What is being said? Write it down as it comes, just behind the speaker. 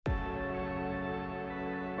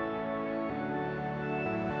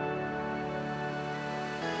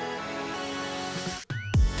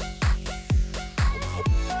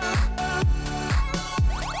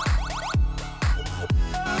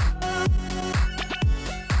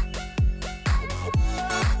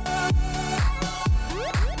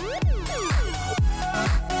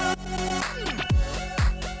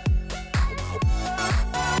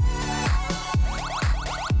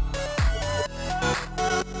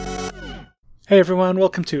Hey everyone,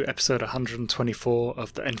 welcome to episode 124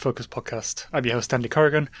 of the N-Focus podcast. I'm your host Andy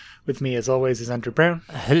Corrigan. With me as always is Andrew Brown.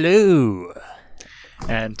 Hello.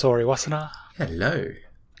 And Tori Wassenaar. Hello.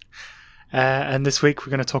 And this week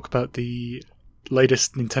we're going to talk about the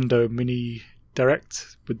latest Nintendo Mini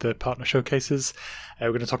Direct with the partner showcases. We're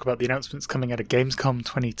going to talk about the announcements coming out of Gamescom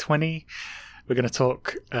 2020. We're going to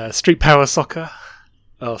talk Street Power Soccer,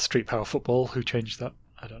 or Street Power Football, who changed that?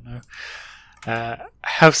 I don't know.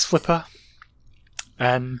 House Flipper.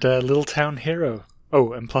 And Little Town Hero.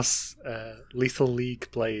 Oh, and plus Lethal League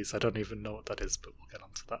Blaze. I don't even know what that is, but we'll get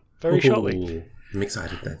onto that very shortly. I'm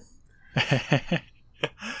excited then.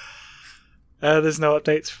 There's no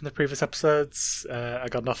updates from the previous episodes. I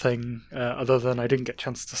got nothing other than I didn't get a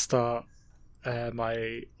chance to start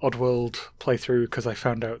my Oddworld playthrough because I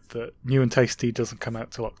found out that New and Tasty doesn't come out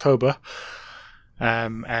till October.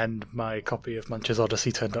 And my copy of Munch's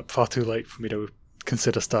Odyssey turned up far too late for me to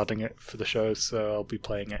consider starting it for the show, so I'll be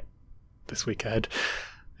playing it this week ahead.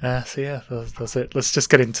 So yeah, that's it. Let's just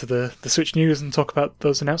get into the Switch news and talk about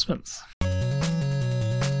those announcements.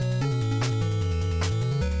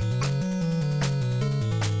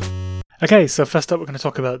 Okay, so first up we're going to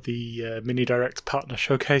talk about the Mini Direct Partner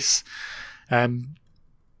Showcase.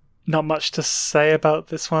 Not much to say about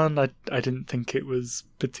this one. I didn't think it was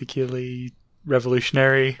particularly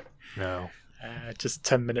revolutionary. No. Just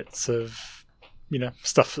 10 minutes of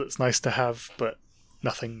stuff that's nice to have, but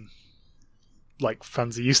nothing like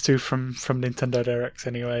fans are used to from Nintendo Directs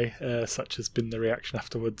anyway, such has been the reaction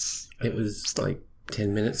afterwards. It was like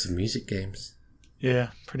 10 minutes of music games. Yeah,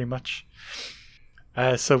 pretty much.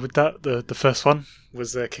 So with that, the first one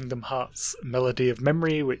was Kingdom Hearts Melody of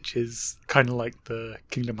Memory, which is kind of like the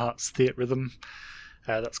Kingdom Hearts Theatrhythm.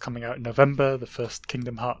 That's coming out in November, the first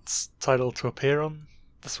Kingdom Hearts title to appear on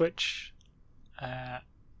the Switch.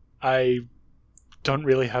 I don't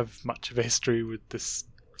really have much of a history with this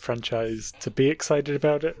franchise to be excited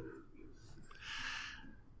about it.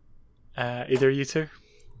 Either of you two?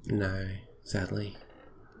 No, sadly.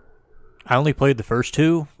 I only played the first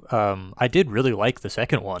two. I did really like the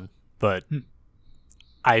second one, but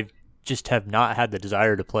I just have not had the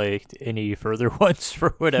desire to play any further ones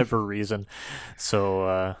for whatever reason.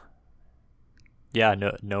 So, yeah,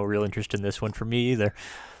 no real interest in this one for me either.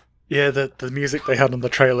 Yeah, the music they had on the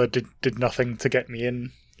trailer did nothing to get me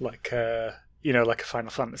in, like like a Final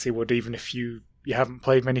Fantasy would. Even if you haven't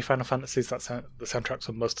played many Final Fantasies, the soundtracks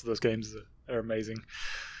on most of those games are amazing.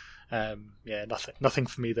 Yeah, nothing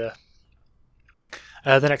for me there.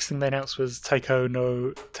 The next thing they announced was Taiko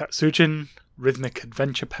no Tatsujin Rhythmic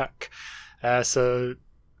Adventure Pack. So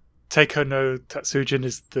Taiko no Tatsujin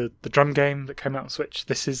is the drum game that came out on Switch.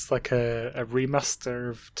 This is like a remaster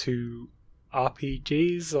of two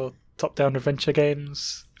RPGs or top-down adventure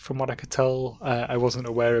games, from what I could tell. I wasn't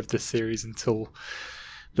aware of this series until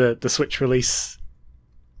the Switch release.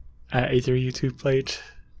 Either of you two played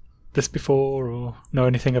this before or know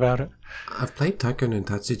anything about it? I've played Taiko no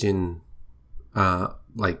Tatsujin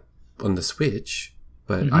like on the Switch,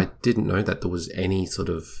 but I didn't know that there was any sort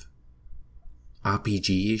of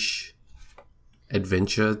RPG-ish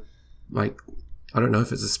adventure. Like, I don't know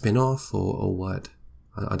if it's a spin-off or what.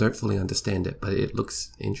 I don't fully understand it, but it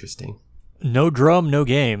looks interesting. No drum, no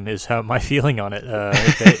game is how my feeling on it.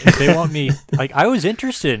 If they want me, like, I was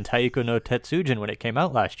interested in Taiko no Tatsujin when it came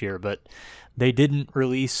out last year, but they didn't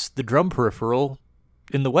release the drum peripheral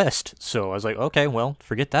in the West. So I was like, okay, well,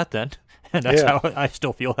 forget that then. And that's how I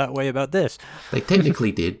still feel that way about this. They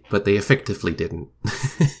technically did, but they effectively didn't.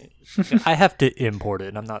 I have to import it,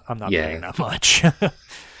 and I'm not paying that much.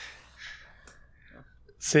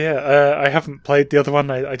 So yeah, I haven't played the other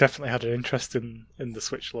one. I definitely had an interest in the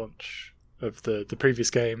Switch launch of the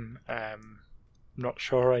previous game. I'm not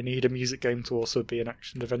sure I need a music game to also be an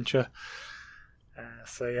action adventure.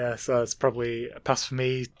 So it's probably a pass for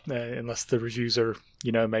me, unless the reviews are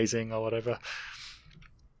amazing or whatever.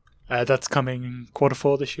 That's coming in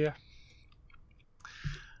Q4 this year.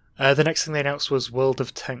 The next thing they announced was World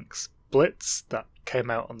of Tanks Blitz. That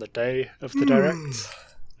came out on the day of the Direct.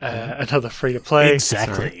 Another free-to-play.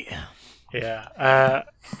 Exactly. Yeah.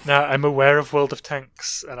 Now, I'm aware of World of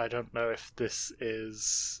Tanks, and I don't know if this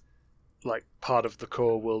is like part of the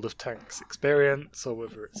core World of Tanks experience, or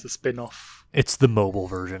whether it's a spin-off. It's the mobile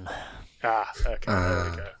version. Okay, there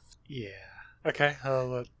we go. Yeah. Okay, well,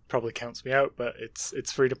 that probably counts me out, but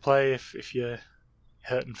it's free-to-play if you're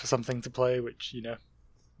hurting for something to play, which,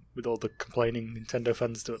 with all the complaining Nintendo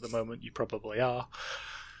fans do at the moment, you probably are.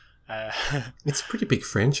 It's a pretty big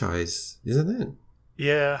franchise, isn't it?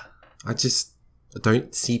 Yeah. I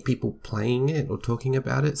don't see people playing it or talking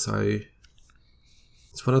about it, so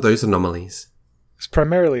it's one of those anomalies. It's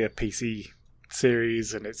primarily a PC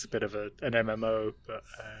series, and it's a bit of an MMO. But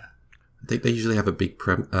I think they usually have a big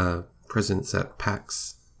presence at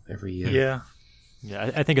PAX every year. yeah.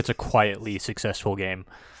 Yeah, I think it's a quietly successful game.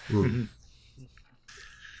 Mm-hmm.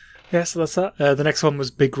 Yeah, so that's that. The next one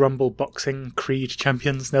was Big Rumble Boxing Creed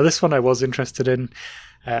Champions. Now, this one I was interested in.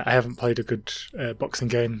 I haven't played a good boxing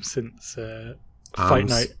game since Fight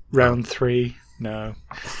Night Round 3. No.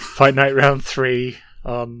 Fight Night Round 3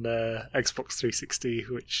 on Xbox 360,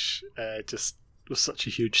 which just was such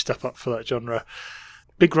a huge step up for that genre.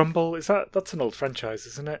 Big Rumble, that's an old franchise,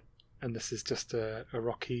 isn't it? And this is just a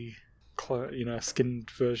Rocky,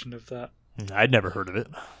 skinned version of that. I'd never heard of it.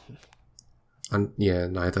 Yeah,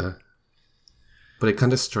 neither. But it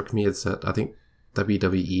kind of struck me as that I think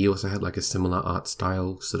WWE also had like a similar art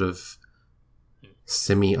style, sort of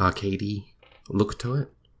semi-arcadey look to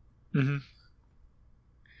it. Mm-hmm.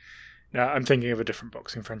 No, I'm thinking of a different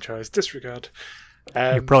boxing franchise. Disregard.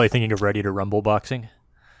 You're probably thinking of Ready to Rumble Boxing.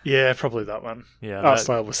 Yeah, probably that one. Yeah, art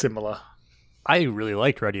style was similar. I really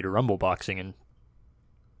liked Ready to Rumble Boxing, and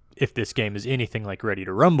if this game is anything like Ready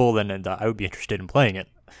to Rumble, then I would be interested in playing it.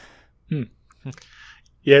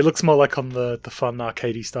 Yeah, it looks more like on the fun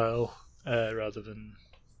arcadey style rather than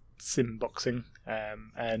sim boxing.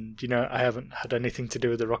 And I haven't had anything to do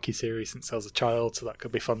with the Rocky series since I was a child, so that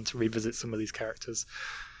could be fun to revisit some of these characters.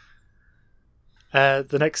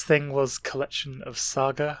 The next thing was Collection of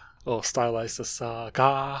Saga, or stylized as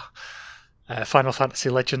Saga, Final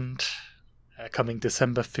Fantasy Legend, coming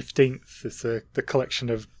December 15th. It's the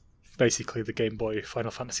collection of basically the Game Boy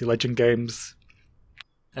Final Fantasy Legend games.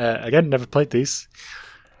 Again, never played these.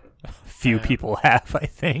 Few people have, I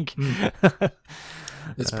think.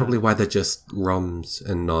 It's probably why they're just ROMs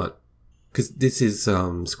and not... Because this is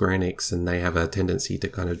Square Enix, and they have a tendency to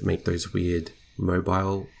kind of make those weird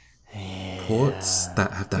mobile ports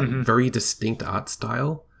that have that very distinct art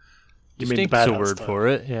style. You mean the Distinct's bad a art word style? for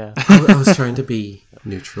it, yeah. I was trying to be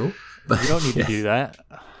neutral. But You don't need to do that.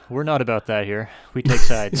 We're not about that here. We take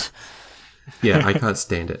sides. yeah, I can't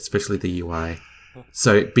stand it, especially the UI.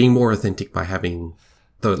 So being more authentic by having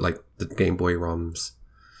the Game Boy ROMs.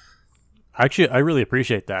 Actually, I really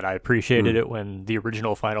appreciate that. I appreciated it when the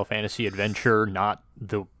original Final Fantasy Adventure, not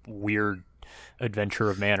the weird Adventure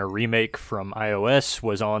of Mana remake from iOS,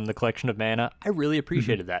 was on the Collection of Mana. I really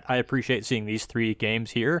appreciated that. I appreciate seeing these 3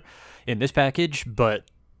 games here in this package, but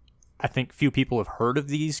I think few people have heard of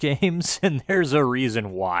these games, and there's a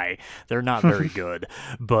reason why. They're not very good,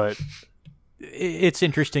 but it's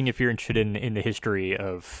interesting if you're interested in the history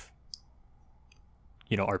of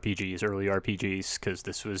RPGs, early RPGs, because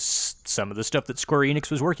this was some of the stuff that Square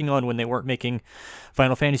Enix was working on when they weren't making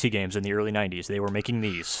Final Fantasy games in the early 90s. They were making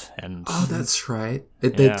these. And Oh, that's right.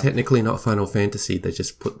 They're technically not Final Fantasy. They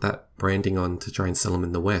just put that branding on to try and sell them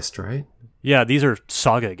in the West, right? yeah, these are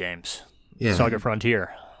Saga games. Yeah. Saga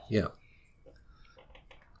Frontier. Yeah.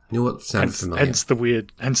 Knew what sounded familiar. Hence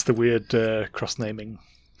the weird cross-naming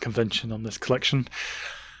convention on this collection.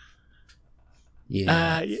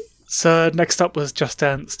 Yeah. So next up was Just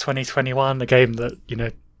Dance 2021, a game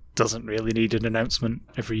that doesn't really need an announcement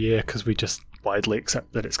every year because we just widely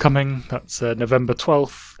accept that it's coming. That's November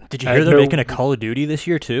 12th. Did you hear they're making a Call of Duty this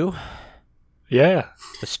year too? Yeah.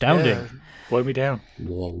 Astounding. Yeah. Blow me down.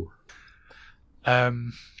 Whoa.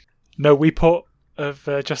 No Wii port of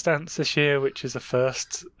Just Dance this year, which is a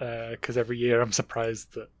first, because every year I'm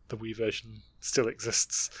surprised that the Wii version still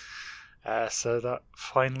exists. So that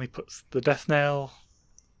finally puts the death nail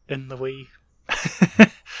in the Wii.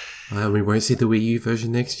 We won't see the Wii U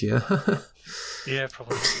version next year. Yeah,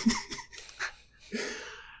 probably.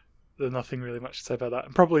 There's nothing really much to say about that.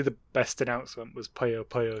 And probably the best announcement was Puyo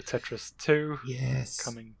Puyo Tetris 2. Yes.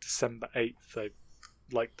 Coming December 8th. I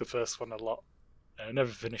liked the first one a lot. I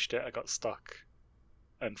never finished it. I got stuck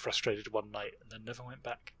and frustrated one night and then never went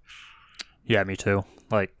back. Yeah, me too.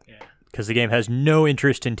 Yeah. Because the game has no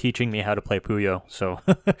interest in teaching me how to play Puyo, so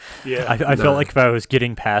Yeah. I felt like if I was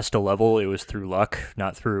getting past a level, it was through luck,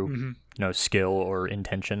 not through skill or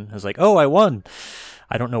intention. I was like, oh, I won.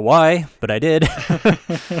 I don't know why, but I did.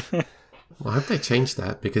 Well, I hope they change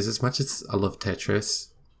that, because as much as I love Tetris,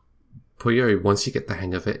 Puyo, once you get the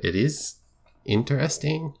hang of it, it is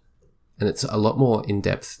interesting, and it's a lot more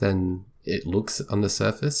in-depth than it looks on the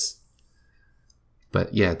surface.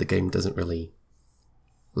 But yeah, the game doesn't really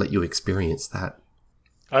let you experience that.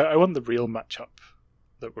 I want the real matchup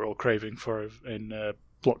that we're all craving for in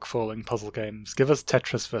block falling puzzle games. Give us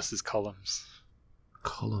Tetris versus Columns.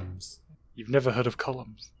 Columns. You've never heard of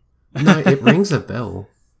Columns? No, it rings a bell.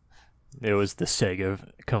 It was the Sega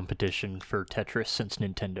competition for Tetris since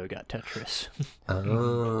Nintendo got Tetris.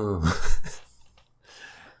 Oh.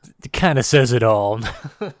 It kind of says it all.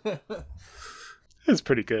 was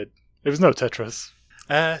pretty good. It was no Tetris.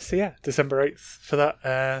 So yeah, December 8th for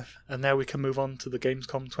that. And now we can move on to the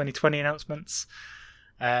Gamescom 2020 announcements.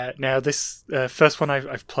 Now this first one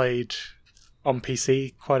I've played on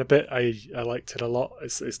PC quite a bit. I liked it a lot.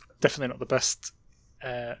 It's definitely not the best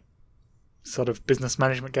sort of business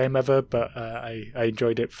management game ever, but I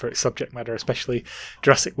enjoyed it for its subject matter, especially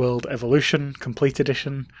Jurassic World Evolution Complete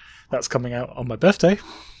Edition. That's coming out on my birthday,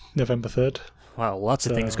 November 3rd. Wow, lots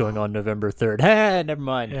of things going on November 3rd. Hey, never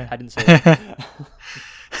mind. Yeah. I didn't say that.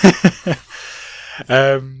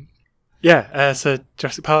 So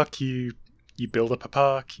Jurassic Park, you build up a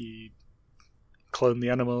park, you clone the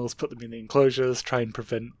animals, put them in the enclosures, try and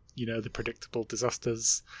prevent, the predictable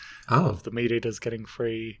disasters of the meat eaters getting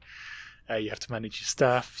free. You have to manage your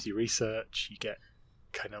staff, your research, you get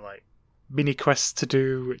kind of like mini quests to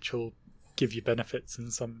do, which will give you benefits in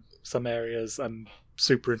some areas. I'm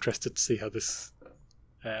super interested to see how this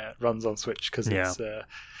runs on Switch, because it's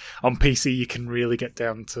on PC you can really get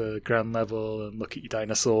down to ground level and look at your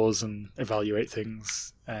dinosaurs and evaluate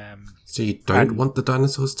things. So you don't want the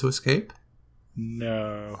dinosaurs to escape?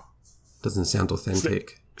 No, doesn't sound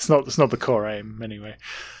authentic. It's not the core aim anyway.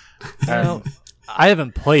 Well, I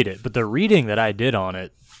haven't played it, but the reading that I did on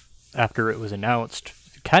it after it was announced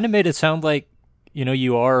kind of made it sound like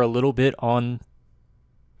you are a little bit on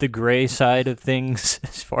the gray side of things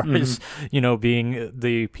as far as being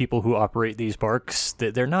the people who operate these parks.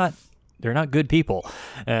 They're not good people,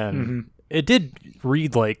 and it did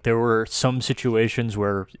read like there were some situations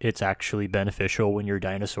where it's actually beneficial when your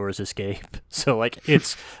dinosaurs escape. So like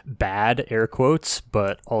it's bad, air quotes,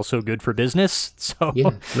 but also good for business. So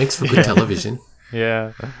yeah, makes for good television.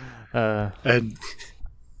 Yeah, and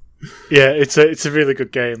yeah, it's a really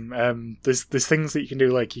good game. There's things that you can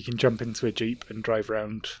do, like you can jump into a Jeep and drive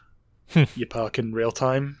around your park in real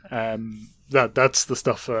time. That's the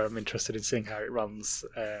stuff where I'm interested in seeing how it runs.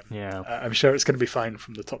 I'm sure it's going to be fine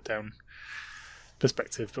from the top down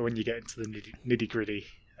perspective, but when you get into the nitty gritty,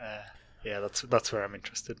 that's where I'm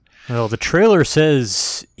interested. Well, the trailer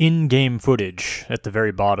says in-game footage at the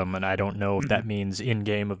very bottom, and I don't know if that means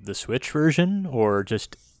in-game of the Switch version or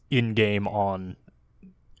just in-game on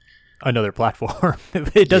another platform.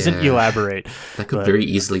 It doesn't elaborate. That could very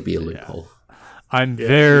easily be a loophole. I'm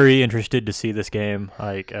very interested to see this game.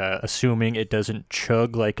 Like, assuming it doesn't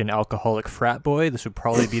chug like an alcoholic frat boy, this would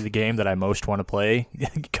probably be the game that I most want to play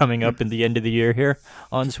coming up in the end of the year here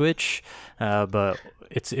on Switch. But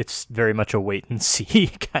it's very much a wait and see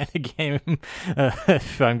kind of game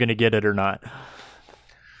if I'm going to get it or not.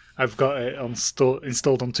 I've got it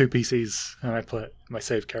installed on two PCs, and I play it. My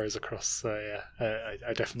save carries across. So yeah,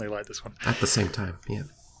 I definitely like this one. At the same time, yeah.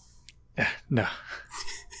 No.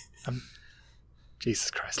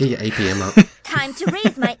 Jesus Christ. Get your APM up. Time to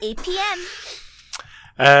raise my APM.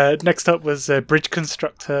 Next up was Bridge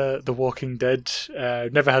Constructor, The Walking Dead.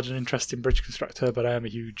 Never had an interest in Bridge Constructor, but I am a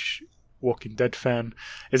huge Walking Dead fan.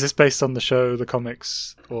 Is this based on the show, the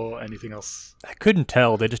comics, or anything else? I couldn't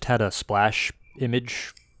tell. They just had a splash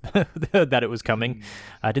image that it was coming.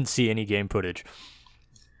 I didn't see any game footage.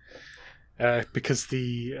 Because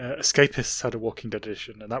the Escapists had a Walking Dead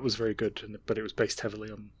edition, and that was very good, but it was based heavily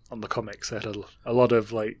on the comics. It had a lot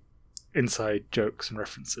of like inside jokes and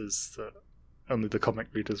references that only the comic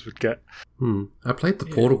readers would get. I played the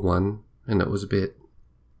Portal one, and it was a bit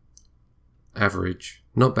average.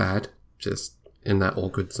 Not bad, just in that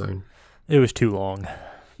awkward zone. It was too long.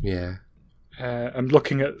 Yeah. I'm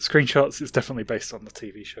looking at screenshots. It's definitely based on the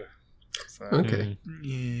TV show. So, okay.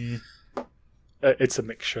 Yeah. It's a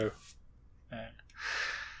mixed show.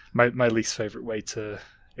 My least favourite way to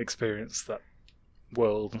experience that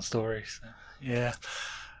world and story. So, yeah.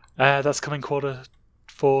 That's coming Q4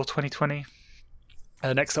 2020.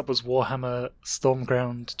 Next up was Warhammer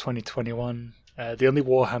Stormground 2021. The only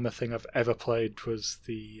Warhammer thing I've ever played was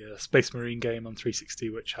the Space Marine game on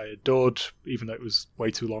 360, which I adored, even though it was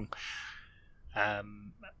way too long.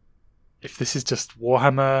 If this is just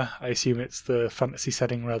Warhammer, I assume it's the fantasy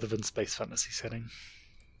setting rather than space fantasy setting.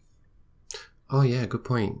 Oh yeah, good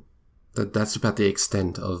point. That's about the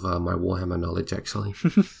extent of my Warhammer knowledge, actually.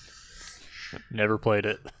 Never played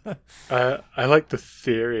it. I like the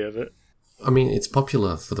theory of it. I mean, it's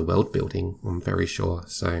popular for the world building, I'm very sure.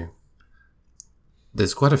 So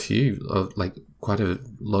there's quite a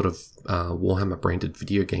lot of Warhammer branded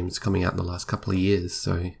video games coming out in the last couple of years.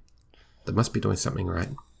 So they must be doing something right.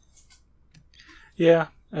 Yeah,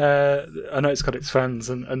 I know it's got its fans,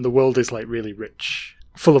 and the world is like really rich.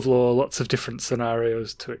 Full of lore, lots of different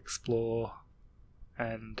scenarios to explore,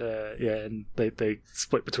 and and they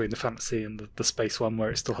split between the fantasy and the space one,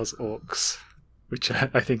 where it still has orcs, which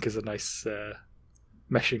I think is a nice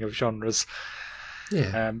meshing of genres.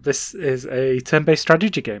 Yeah. This is a turn-based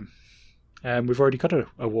strategy game. We've already got a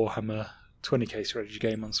Warhammer 20k strategy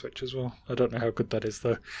game on Switch as well. I don't know how good that is,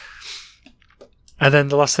 though. And then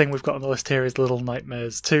the last thing we've got on the list here is Little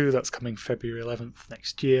Nightmares 2. That's coming February 11th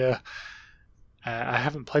next year. I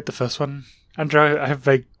haven't played the first one. Andrew, I have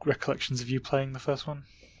vague recollections of you playing the first one.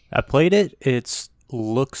 I played it. It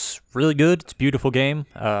looks really good. It's a beautiful game.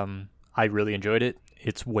 I really enjoyed it.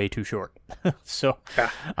 It's way too short. So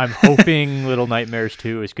I'm hoping Little Nightmares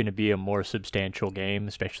 2 is going to be a more substantial game,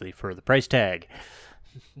 especially for the price tag.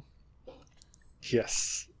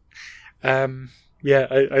 Yes. Yeah,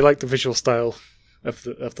 I like the visual style of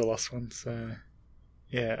the last one. So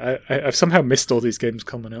yeah, I've somehow missed all these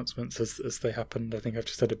Gamescom announcements as they happened. I think I've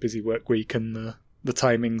just had a busy work week, and the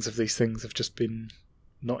timings of these things have just been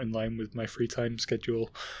not in line with my free time schedule.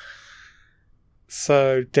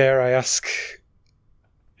 So dare I ask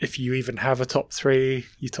if you even have a top three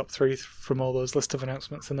from all those list of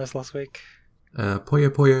announcements in this last week? Puyo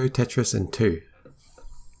Puyo, Tetris, and 2.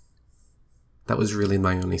 That was really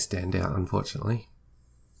my only standout, unfortunately.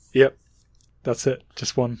 Yep, that's it.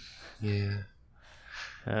 Just one.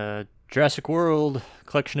 Yeah. Jurassic World,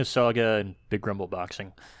 Collection of Saga, and Big Grumble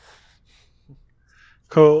Boxing.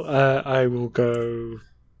 Cool. I will go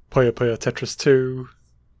Puyo Puyo Tetris 2,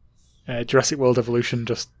 Jurassic World Evolution,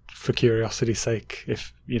 just for curiosity's sake,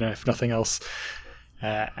 if nothing else,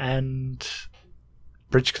 and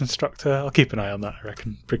Bridge Constructor. I'll keep an eye on that. I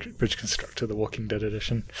reckon Bridge Constructor, the Walking Dead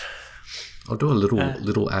edition. I'll do a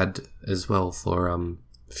little ad as well for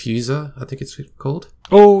Fuser, I think it's called.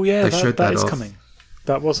 Oh yeah, They showed that is off. coming.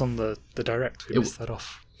 That was on the direct. We missed that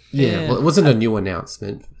off. Yeah, well, it wasn't a new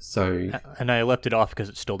announcement, so And I left it off because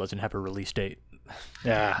it still doesn't have a release date.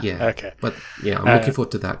 Yeah. Okay. But yeah, I'm looking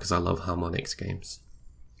forward to that because I love Harmonix games.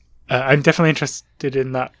 I'm definitely interested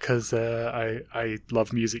in that because I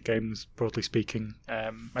love music games, broadly speaking.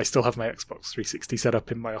 I still have my Xbox 360 set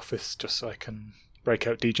up in my office just so I can break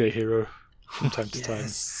out DJ Hero from time to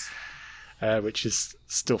time, which is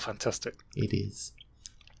still fantastic. It is.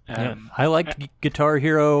 I liked Guitar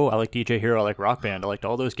Hero, I like DJ Hero, I like Rock Band, I liked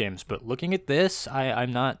all those games. But looking at this,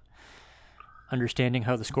 I'm not understanding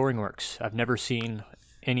how the scoring works. I've never seen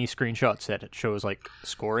any screenshots that it shows like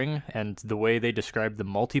scoring, and the way they describe the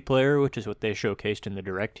multiplayer, which is what they showcased in the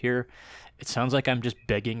direct here, it sounds like I'm just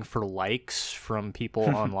begging for likes from people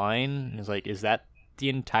online. And it's like, is that the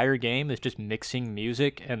entire game? Is just mixing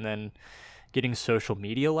music and then getting social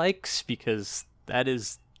media likes? Because that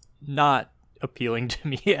is not appealing to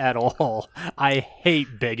me at all. I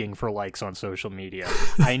hate begging for likes on social media.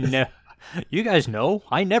 You guys know,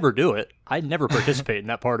 I never do it. I never participate in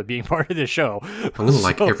that part of being part of the show. I'm going to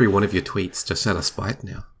like every one of your tweets just out of spite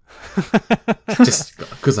now. Just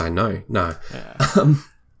because I know. No.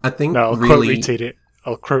 I think I'll really... quote retweet it.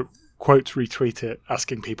 I'll quote retweet it,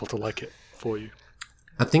 asking people to like it for you.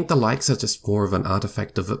 I think the likes are just more of an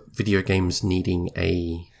artifact of video games needing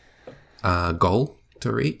a goal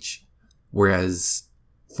to reach. Whereas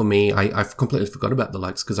for me, I've completely forgot about the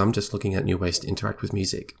likes because I'm just looking at new ways to interact with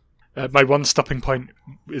music. My one stopping point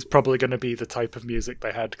is probably going to be the type of music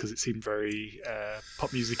they had because it seemed very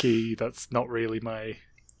pop music-y. That's not really my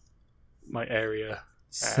area.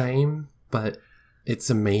 Same, but it's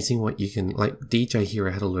amazing what you can... Like, DJ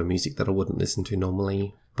Hero had a lot of music that I wouldn't listen to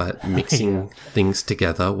normally, but mixing things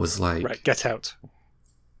together was like... Right, Get Out.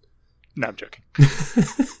 No, I'm joking.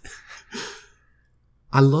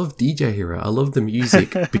 I love DJ Hero. I love the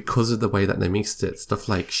music because of the way that they mixed it. Stuff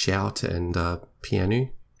like Shout and Piano.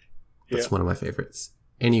 That's one of my favorites.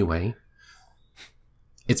 Anyway,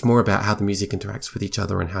 it's more about how the music interacts with each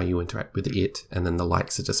other and how you interact with it. And then the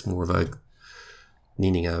likes are just more of a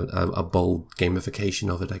needing a bold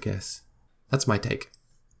gamification of it, I guess. That's my take.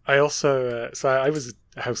 I also... so I was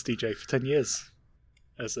a house DJ for 10 years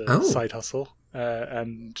as a side hustle.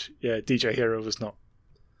 And yeah, DJ Hero was not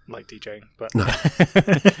like DJing, but... No.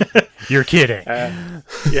 You're kidding.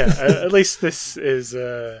 At least this is,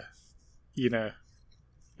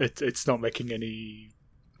 it's not making any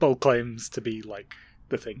bold claims to be like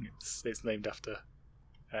the thing it's named after.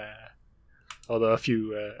 Although a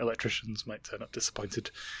few electricians might turn up disappointed.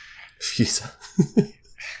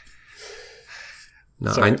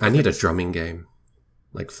 No, Sorry, I need a drumming game.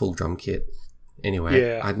 Like full drum kit. Anyway,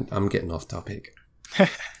 Yeah. I'm getting off topic.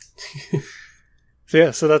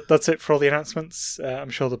 So that's it for all the announcements. I'm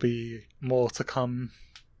sure there'll be more to come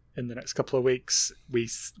in the next couple of weeks.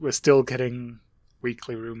 We're still getting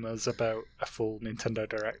weekly rumours about a full Nintendo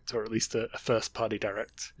Direct, or at least a first-party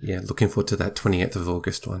Direct. Yeah, looking forward to that 28th of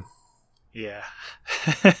August one. Yeah.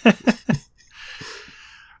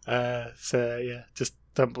 Just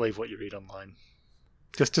don't believe what you read online.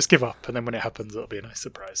 Just give up, and then when it happens, it'll be a nice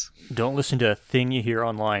surprise. Don't listen to a thing you hear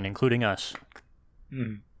online, including us.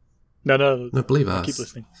 No, No, believe us. Keep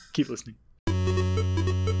listening. Keep listening.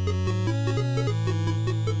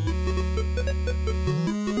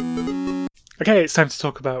 Okay, it's time to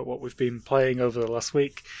talk about what we've been playing over the last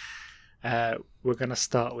week. We're going to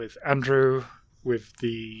start with Andrew with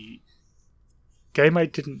the game I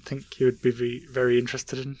didn't think you would be very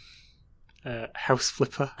interested in, House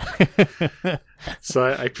Flipper. So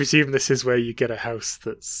I presume this is where you get a house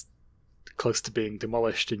that's close to being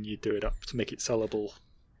demolished and you do it up to make it sellable,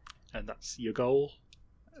 and that's your goal?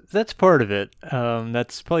 That's part of it.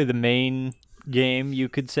 That's probably the main game, you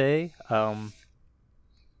could say.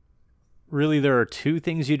 Really, there are two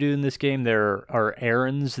things you do in this game. There are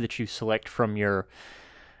errands that you select from your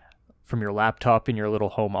laptop in your little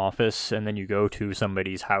home office, and then you go to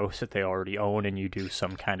somebody's house that they already own, and you do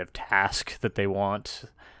some kind of task that they want.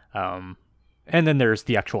 And then there's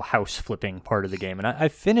the actual house flipping part of the game. And I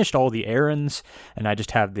finished all the errands, and I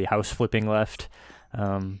just have the house flipping left.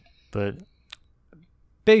 But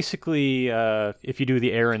basically, if you do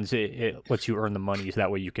the errands, it lets you earn the money, so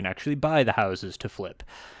that way you can actually buy the houses to flip.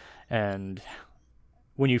 And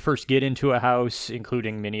when you first get into a house,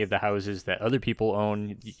 including many of the houses that other people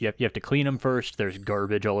own, you have to clean them first. There's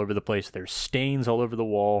garbage all over the place. There's stains all over the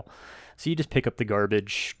wall. So you just pick up the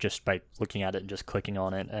garbage just by looking at it and just clicking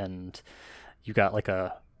on it. And you got like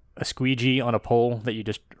a squeegee on a pole that you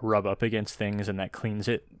just rub up against things, and that cleans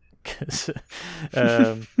it.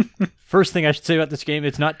 First thing I should say about this game,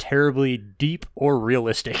 it's not terribly deep or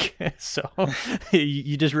realistic. So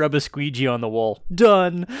you just rub a squeegee on the wall.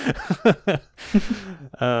 Done.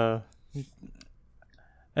 And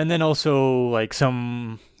then also, like,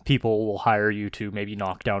 some people will hire you to maybe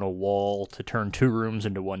knock down a wall to turn 2 rooms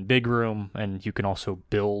into 1 big room, and you can also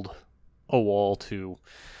build a wall to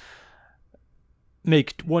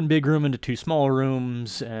make 1 big room into 2 small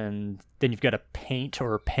rooms, and then you've got to paint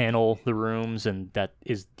or panel the rooms, and that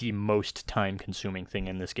is the most time-consuming thing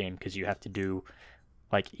in this game, because you have to do,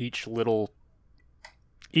 like, each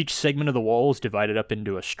segment of the wall is divided up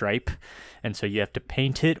into a stripe, and so you have to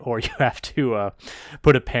paint it, or you have to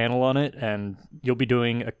put a panel on it, and you'll be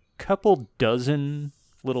doing a couple dozen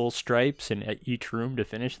little stripes in each room to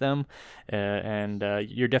finish them, and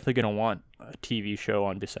you're definitely going to want a TV show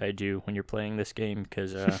on beside you when you're playing this game,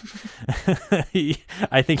 because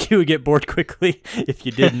I think you would get bored quickly if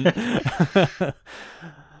you didn't.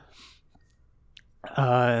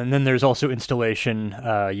 And then there's also installation.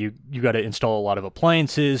 You got to install a lot of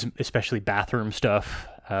appliances, especially bathroom stuff,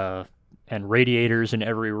 and radiators in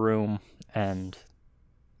every room, and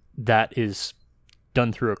that is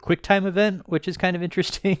done through a QuickTime event, which is kind of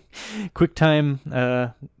interesting.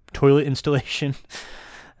 QuickTime toilet installation.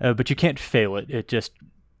 But you can't fail it. It just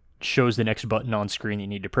shows the next button on screen you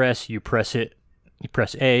need to press. You press it. You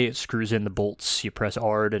press A, it screws in the bolts. You press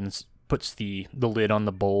R, and it puts the lid on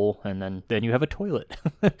the bowl, and then you have a toilet.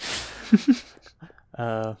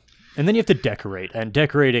 And then you have to decorate. And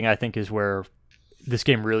decorating, I think, is where this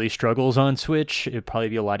game really struggles on Switch. It'd probably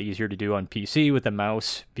be a lot easier to do on PC with a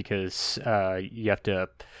mouse, because you have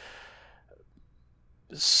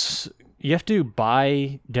to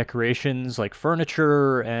buy decorations like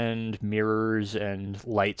furniture and mirrors and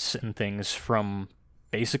lights and things from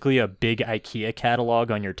basically a big IKEA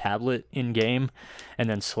catalog on your tablet in-game, and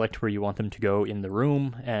then select where you want them to go in the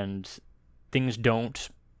room, and things don't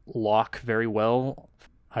lock very well.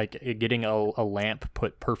 Like, getting a lamp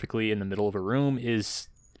put perfectly in the middle of a room is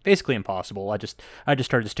basically impossible. I just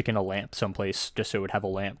started sticking a lamp someplace just so it would have a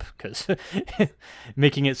lamp, because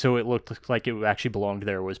making it so it looked like it actually belonged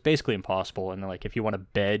there was basically impossible. And like, if you want a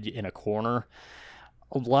bed in a corner,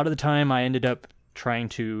 a lot of the time I ended up trying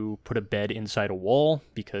to put a bed inside a wall,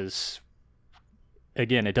 because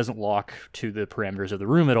again, it doesn't lock to the parameters of the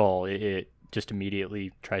room at all. It just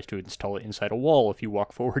immediately tries to install it inside a wall if you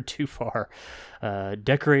walk forward too far.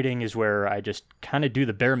 Decorating is where I just kind of do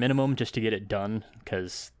the bare minimum just to get it done,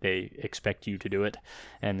 because they expect you to do it.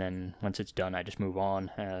 And then once it's done, I just move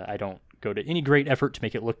on. I don't go to any great effort to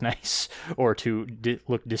make it look nice or to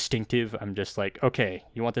look distinctive. I'm just like, okay,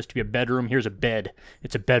 you want this to be a bedroom? Here's a bed.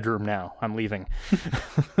 It's a bedroom now. I'm leaving.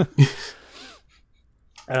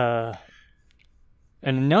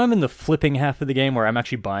 And now I'm in the flipping half of the game, where I'm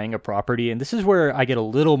actually buying a property, and this is where I get a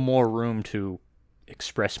little more room to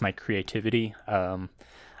express my creativity.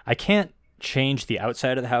 I can't change the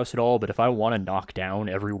outside of the house at all, but if I want to knock down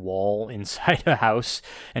every wall inside a house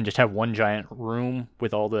and just have one giant room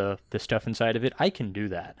with all the stuff inside of it, I can do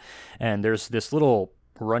that. And there's this little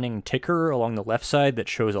running ticker along the left side that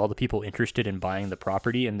shows all the people interested in buying the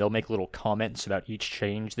property, and they'll make little comments about each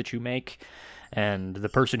change that you make. and the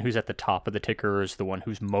person who's at the top of the ticker is the one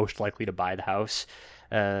who's most likely to buy the house.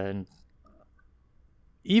 And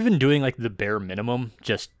even doing like the bare minimum,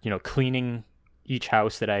 just, cleaning each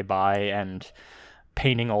house that I buy and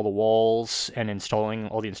painting all the walls and installing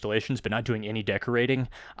all the installations, but not doing any decorating,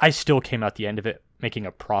 I still came out the end of it making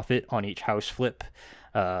a profit on each house flip.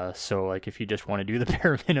 So like if you just want to do the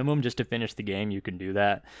bare minimum just to finish the game, you can do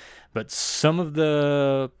that. But some of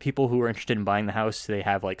the people who are interested in buying the house, they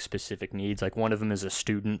have like specific needs. Like one of them is a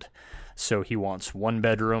student, so he wants 1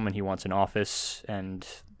 bedroom and he wants an office, and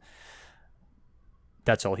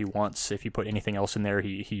that's all he wants. If you put anything else in there,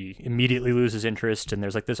 he immediately loses interest. And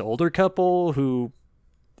there's like this older couple who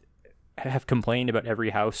have complained about every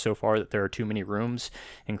house so far that there are too many rooms,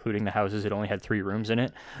 including the houses that only had 3 rooms in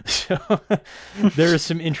it. So there are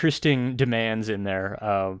some interesting demands in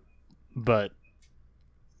there. But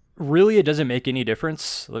really, it doesn't make any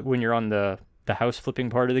difference when you're on the house flipping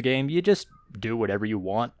part of the game. You just do whatever you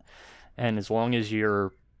want. And as long as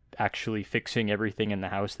you're actually fixing everything in the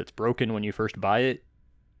house that's broken when you first buy it,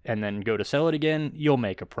 and then go to sell it again, you'll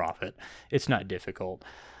make a profit. It's not difficult.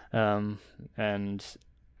 And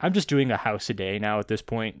I'm just doing a house a day now at this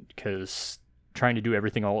point, because trying to do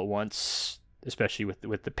everything all at once, especially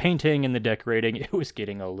with the painting and the decorating, it was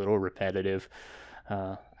getting a little repetitive.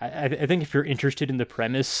 I think if you're interested in the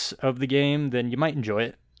premise of the game, then you might enjoy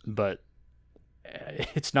it, but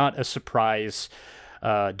it's not a surprise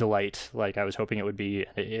delight like I was hoping it would be.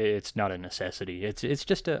 It's not a necessity. It's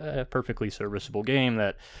just a perfectly serviceable game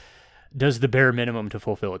that does the bare minimum to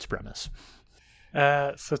fulfill its premise.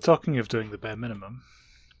 So talking of doing the bare minimum,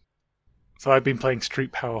 so I've been playing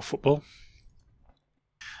Street Power Football.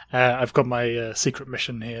 I've got my secret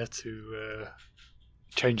mission here to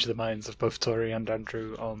change the minds of both Tori and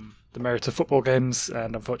Andrew on the merit of football games,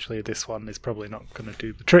 and unfortunately this one is probably not going to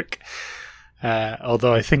do the trick.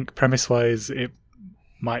 Although I think premise-wise it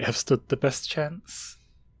might have stood the best chance.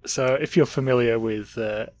 So if you're familiar with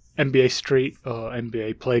NBA Street or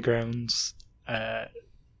NBA Playgrounds,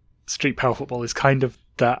 Street Power Football is kind of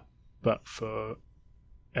that, but for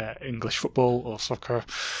English football or soccer.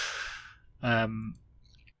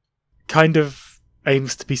 Kind of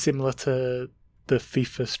aims to be similar to the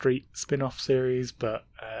FIFA Street spin-off series, but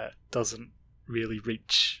doesn't really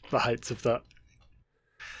reach the heights of that.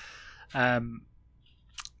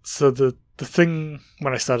 So the thing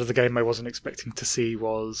when I started the game I wasn't expecting to see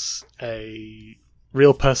was a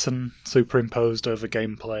real person superimposed over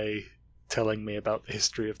gameplay telling me about the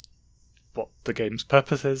history of what the game's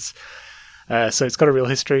purpose is. So it's got a real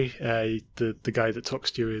history. The guy that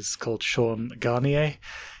talks to you is called Sean Garnier.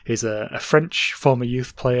 He's a French former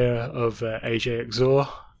youth player of AG Auxerre,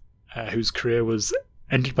 whose career was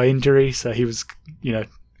ended by injury. So he was,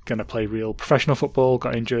 going to play real professional football,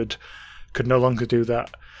 got injured, could no longer do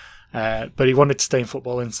that. But he wanted to stay in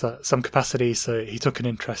football in some capacity, so he took an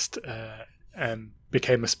interest and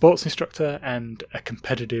became a sports instructor and a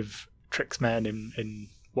competitive tricksman in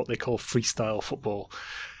what they call freestyle football.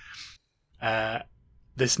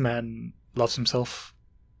 This man loves himself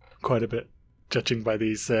quite a bit, judging by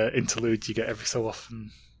these interludes you get every so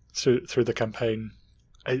often through the campaign.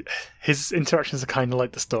 His interactions are kind of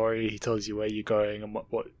like the story. He tells you where you're going and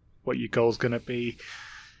what your goal's going to be.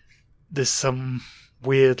 There's some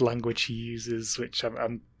weird language he uses, which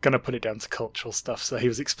I'm going to put it down to cultural stuff. So he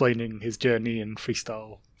was explaining his journey in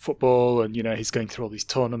freestyle football, and he's going through all these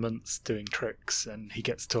tournaments, doing tricks, and he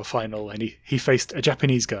gets to a final, and he faced a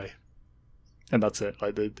Japanese guy. And that's it.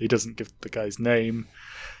 Like he doesn't give the guy's name.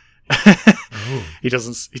 He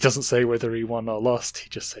doesn't say whether he won or lost. He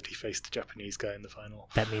just said he faced a Japanese guy in the final.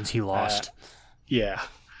 That means he lost. Yeah.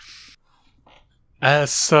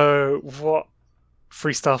 So what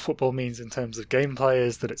freestyle football means in terms of gameplay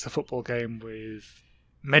is that it's a football game with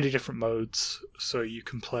many different modes. So you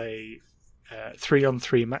can play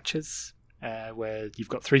 3-on-3 matches where you've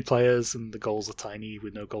got 3 players and the goals are tiny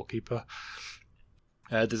with no goalkeeper.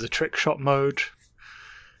 There's a trick shot mode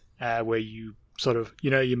where you sort of,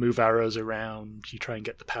 you move arrows around, you try and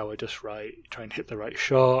get the power just right, you try and hit the right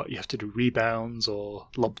shot, you have to do rebounds or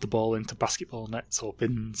lob the ball into basketball nets or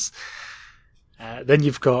bins. Then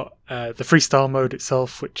you've got the freestyle mode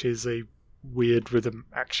itself, which is a weird rhythm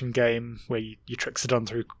action game where your tricks are done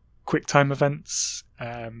through quick time events,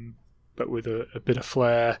 but with a bit of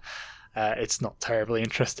flair. It's not terribly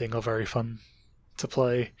interesting or very fun to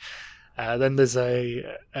play. Then there's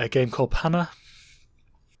a game called Pana,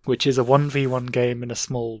 which is a 1v1 game in a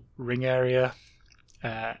small ring area.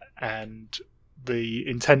 And the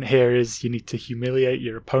intent here is you need to humiliate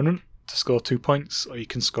your opponent to score 2 points, or you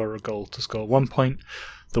can score a goal to score 1 point.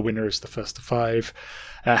 the winner is the first to 5.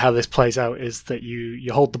 How this plays out is that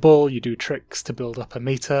you hold the ball, you do tricks to build up a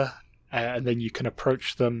meter, and then you can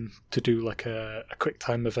approach them to do like a quick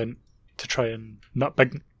time event to try and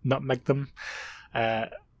nutmeg them.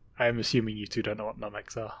 I'm assuming you two don't know what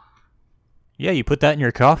nutmegs are. Yeah, you put that in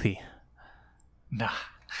your coffee. Nah.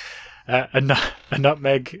 A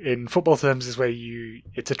nutmeg in football terms is where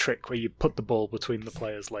it's a trick where you put the ball between the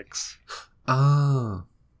player's legs. Ah.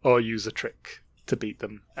 Or use a trick to beat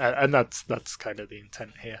them. And that's kind of the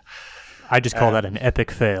intent here. I just call that an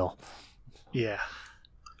epic fail. Yeah.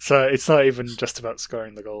 So it's not even just about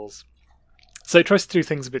scoring the goals. So it tries to do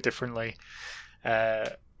things a bit differently,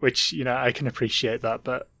 which, I can appreciate that,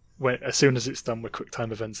 but as soon as it's done with quick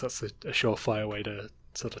time events, that's a surefire way to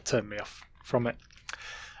sort of turn me off from it.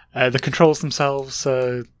 The controls themselves,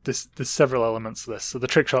 there's several elements to this. So the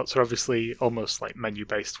trick shots are obviously almost like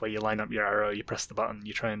menu-based, where you line up your arrow, you press the button,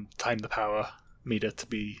 you try and time the power meter to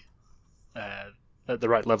be at the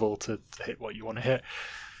right level to hit what you want to hit.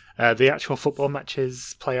 The actual football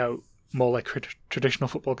matches play out more like a traditional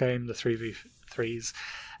football game, the 3v3s,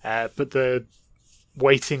 but the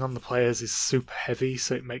weighting on the players is super heavy,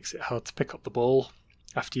 so it makes it hard to pick up the ball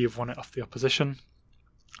after you've won it off the opposition.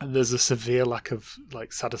 And there's a severe lack of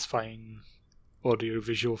like satisfying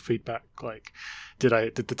audio-visual feedback. Like, did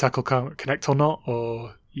the tackle connect or not?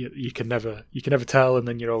 Or you can never tell, and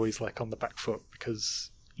then you're always like on the back foot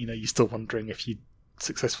because you're still wondering if you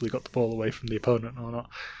successfully got the ball away from the opponent or not.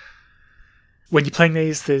 When you're playing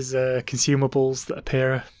these, there's consumables that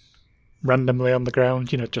appear randomly on the ground,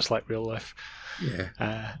 just like real life.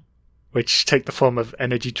 Yeah. Which take the form of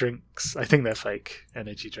energy drinks. I think they're fake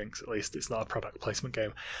energy drinks, at least. It's not a product placement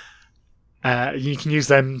game. You can use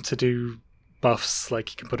them to do buffs,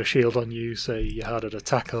 like you can put a shield on you so you're harder to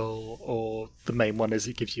tackle, or the main one is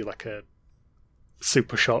it gives you like a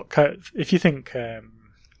super shot. If you think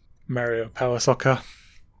Mario Power Soccer,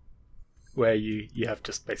 where you have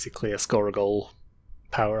just basically a score a goal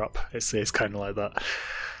power-up, it's kind of like that.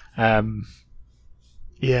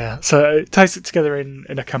 Yeah, so it ties it together in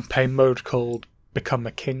a campaign mode called Become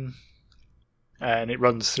a King, and it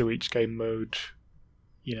runs through each game mode,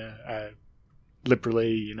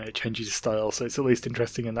 liberally. It changes its style, so it's at least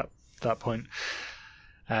interesting in that point.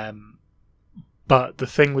 But the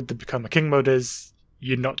thing with the Become a King mode is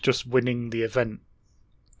you're not just winning the event;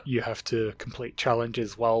 you have to complete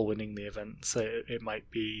challenges while winning the event. So it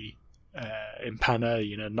might be in Pana,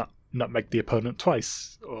 nutmeg the opponent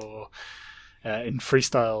twice, or in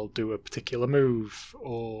freestyle do a particular move,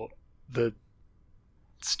 or the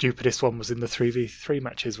stupidest one was in the 3v3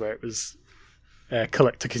 matches where it was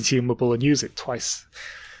collect a consumable and use it twice.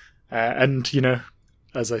 And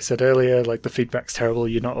as I said earlier, like the feedback's terrible.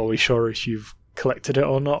 You're not always sure if you've collected it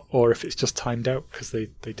or not, or if it's just timed out because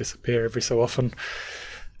they disappear every so often.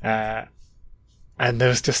 And there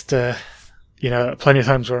was just plenty of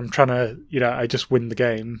times where I'm trying to I just win the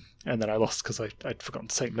game and then I lost because I'd forgotten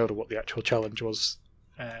to take note of what the actual challenge was.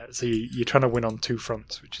 So you're trying to win on two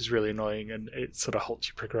fronts, which is really annoying, and it sort of halts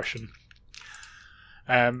your progression.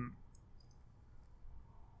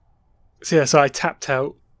 So I tapped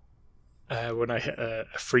out when I hit a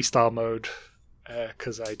freestyle mode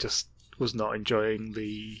because I just was not enjoying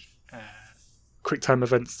the quick time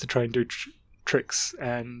events to try and do tricks,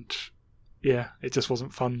 and it just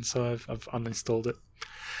wasn't fun, so I've uninstalled it.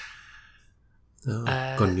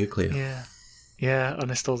 Gone nuclear. Yeah,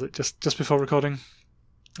 uninstalled it just before recording.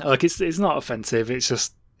 Like it's not offensive.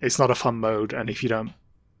 It's not a fun mode, and if you don't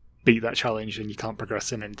beat that challenge, then you can't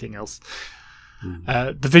progress in anything else.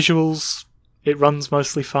 The visuals, it runs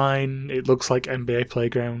mostly fine. It looks like NBA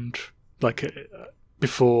Playground. Like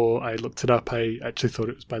before I looked it up, I actually thought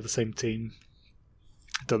it was by the same team.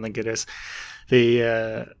 I don't think it is.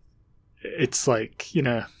 It's like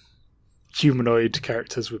humanoid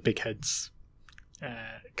characters with big heads,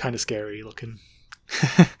 kind of scary looking.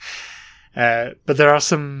 But there are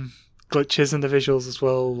some glitches in the visuals as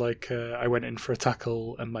well. Like I went in for a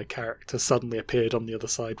tackle and my character suddenly appeared on the other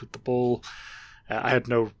side with the ball. I had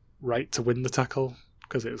no right to win the tackle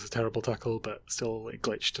because it was a terrible tackle, but still it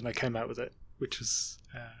glitched and I came out with it, which was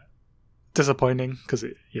disappointing because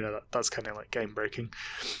that's kind of like game breaking.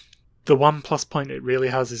 The one plus point it really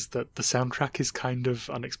has is that the soundtrack is kind of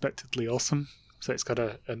unexpectedly awesome. So it's got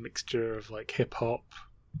a mixture of like hip hop,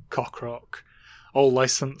 cock rock, all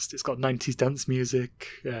licensed. It's got 90s dance music,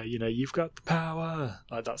 you've got the power,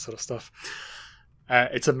 like that sort of stuff.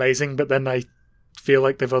 It's amazing, but then I feel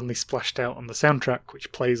like they've only splashed out on the soundtrack,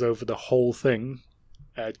 which plays over the whole thing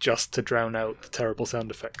just to drown out the terrible sound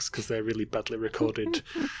effects because they're really badly recorded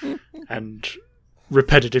and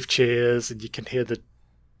repetitive cheers, and you can hear the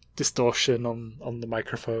distortion on the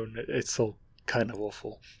microphone. It's all kind of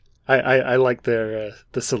awful. I like the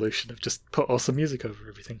solution of just put awesome music over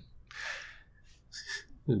everything.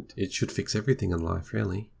 It should fix everything in life,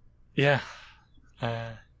 really. Yeah.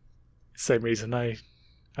 Same reason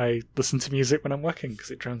I listen to music when I'm working,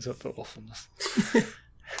 because it drowns out the awfulness.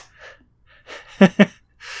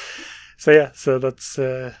 So that's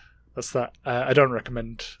that. I don't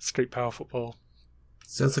recommend Street Power Football.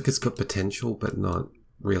 Sounds like it's got potential, but not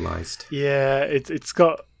realised. Yeah, it's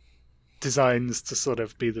got designs to sort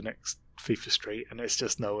of be the next FIFA Street, and it's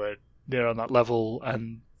just nowhere near on that level,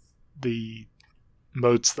 and the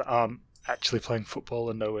modes that aren't actually playing football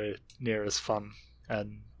are nowhere near as fun,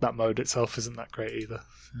 and that mode itself isn't that great either.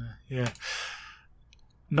 Yeah.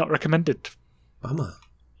 Not recommended. Bummer.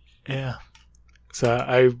 Yeah. So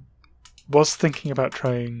I was thinking about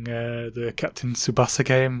trying the Captain Tsubasa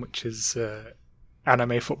game, which is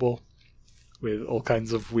anime football with all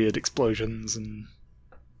kinds of weird explosions and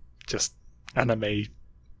just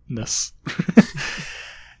anime-ness.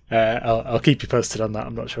 I'll keep you posted on that.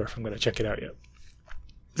 I'm not sure if I'm going to check it out yet.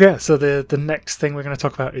 Yeah, so the next thing we're going to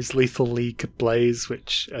talk about is Lethal League Blaze,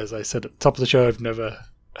 which, as I said at the top of the show, I've never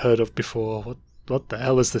heard of before. What the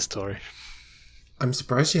hell is this story? I'm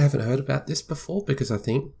surprised you haven't heard about this before, because I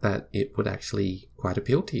think that it would actually quite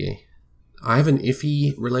appeal to you. I have an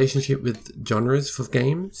iffy relationship with genres for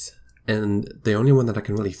games, and the only one that I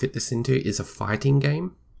can really fit this into is a fighting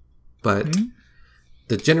game. But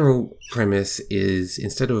the general premise is,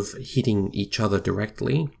 instead of hitting each other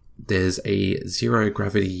directly, there's a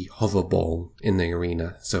zero-gravity hover ball in the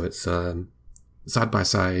arena. So it's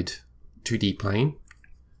side-by-side 2D plane.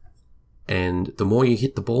 And the more you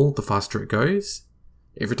hit the ball, the faster it goes.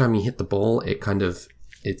 Every time you hit the ball,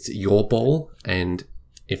 it's your ball, and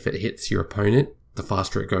if it hits your opponent, the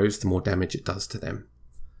faster it goes, the more damage it does to them.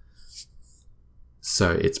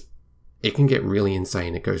 So it can get really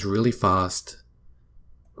insane. It goes really fast.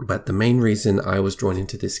 But the main reason I was drawn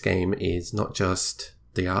into this game is not just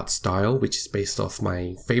the art style, which is based off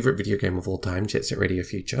my favorite video game of all time, Jet Set Radio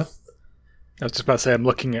Future. I was just about to say, I'm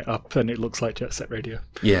looking it up and it looks like Jet Set Radio.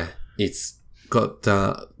 Yeah, it's got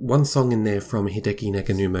one song in there from Hideki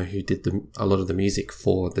Naganuma, who did a lot of the music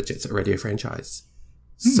for the Jet Set Radio franchise.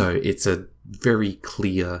 So it's a very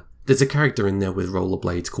clear... There's a character in there with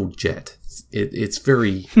rollerblades called Jet. It's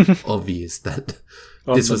very obvious that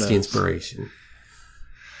this was the inspiration.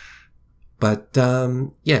 But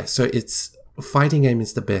yeah, so it's... Fighting game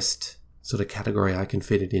is the best sort of category I can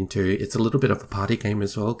fit it into. It's a little bit of a party game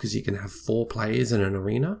as well, because you can have 4 players in an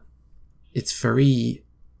arena. It's very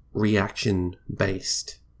reaction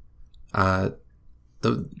based. The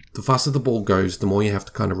faster the ball goes, the more you have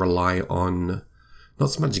to kind of rely on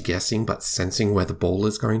not so much guessing, but sensing where the ball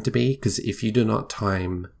is going to be. Because if you do not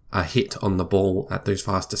time a hit on the ball at those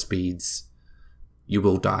faster speeds, you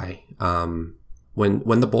will die.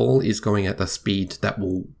 When the ball is going at the speed that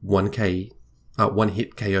will one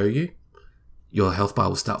hit KO you, your health bar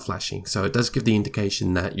will start flashing. So it does give the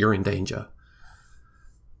indication that you're in danger.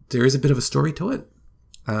 There is a bit of a story to it.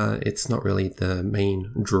 It's not really the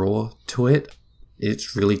main draw to it.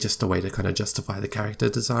 It's really just a way to kind of justify the character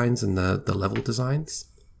designs and the level designs.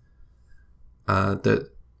 The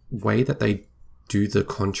way that they do the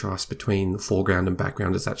contrast between foreground and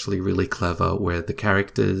background is actually really clever, where the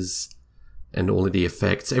characters and all of the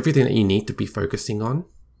effects, everything that you need to be focusing on,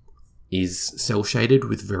 is cell shaded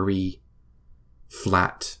with very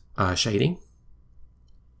flat shading.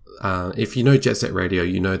 If you know Jet Set Radio,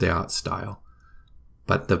 you know the art style.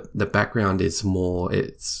 But the background is more,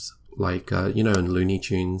 it's like, in Looney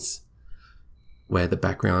Tunes, where the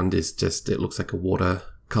background is just, it looks like a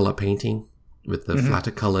watercolor painting with the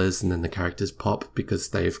flatter colors, and then the characters pop because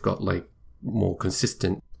they've got like more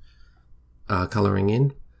consistent coloring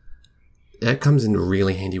in. It comes in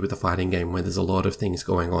really handy with a fighting game where there's a lot of things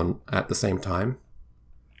going on at the same time.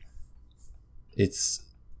 It's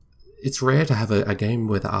rare to have a game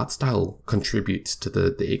where the art style contributes to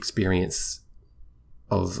the experience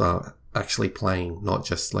of actually playing, not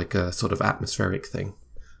just like a sort of atmospheric thing.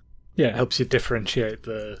 Yeah, it helps you differentiate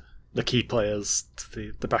the key players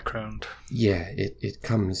to the background. Yeah, it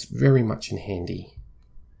comes very much in handy.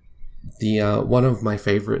 The one of my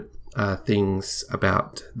favorite things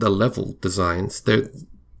about the level designs,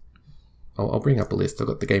 I'll bring up a list. I've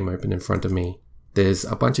got the game open in front of me. There's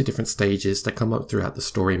a bunch of different stages that come up throughout the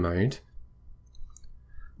story mode,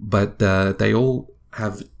 but they all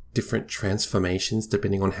have different transformations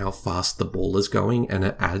depending on how fast the ball is going, and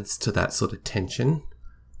it adds to that sort of tension.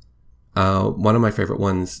 One of my favorite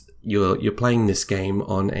ones, you're playing this game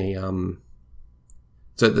on a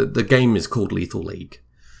so the game is called Lethal League.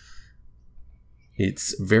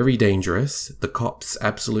 It's very dangerous. The cops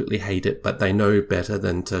absolutely hate it, but they know better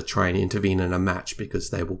than to try and intervene in a match because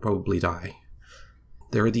they will probably die.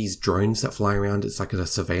 There are these drones that fly around. It's like a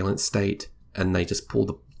surveillance state, and they just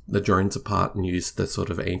pull the drones apart and use the sort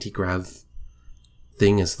of anti-grav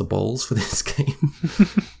thing as the balls for this game.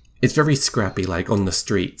 It's very scrappy, like on the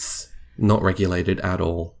streets, not regulated at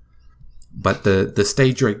all. But the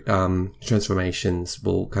stage transformations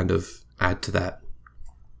will kind of add to that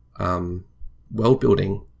world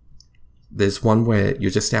building. There's one where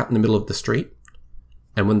you're just out in the middle of the street,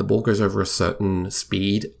 and when the ball goes over a certain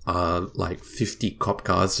speed, like 50 cop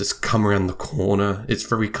cars just come around the corner. It's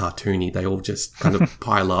very cartoony. They all just kind of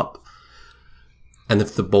pile up. And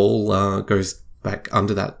if the ball goes back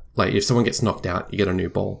under that, like if someone gets knocked out, you get a new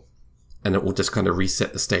ball. And it will just kind of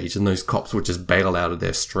reset the stage, and those cops will just bail out of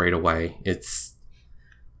there straight away. It's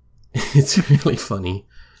really funny.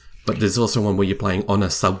 But there's also one where you're playing on a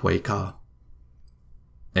subway car.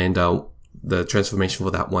 And the transformation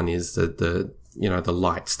for that one is the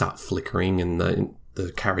lights start flickering and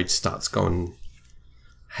the carriage starts going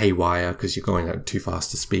haywire because you're going at too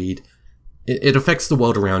fast a speed. It affects the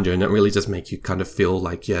world around you, and it really just makes you kind of feel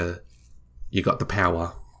like you got the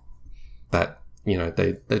power. That,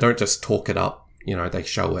 they don't just talk it up, they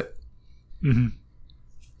show it. Mm-hmm.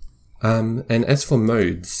 And as for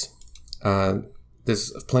modes,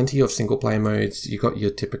 there's plenty of single player modes. You got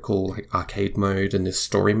your typical like arcade mode, and there's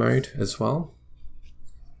story mode as well.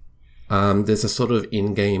 There's a sort of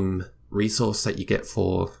in-game resource that you get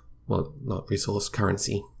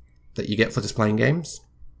currency that you get for just playing games.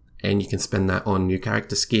 And you can spend that on new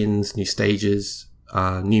character skins, new stages,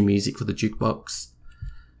 new music for the jukebox.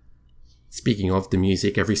 Speaking of the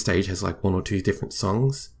music, every stage has like 1 or 2 different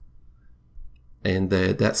songs. And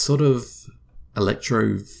that sort of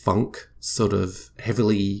electro-funk, sort of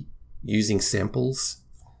heavily using samples.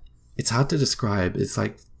 It's hard to describe. It's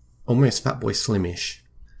like almost Fatboy Slim-ish.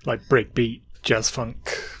 Like breakbeat, jazz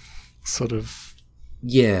funk, sort of.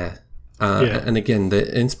 Yeah. And again,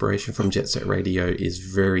 the inspiration from Jet Set Radio is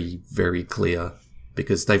very, very clear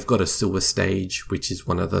because they've got a silver stage, which is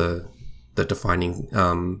one of the defining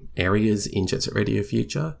areas in Jet Set Radio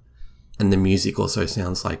Future. And the music also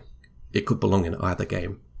sounds like it could belong in either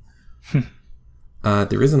game.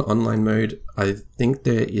 There is an online mode. I think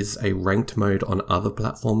there is a ranked mode on other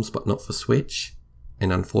platforms, but not for Switch.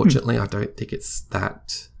 And unfortunately, I don't think it's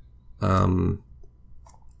that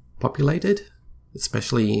populated,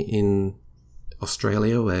 especially in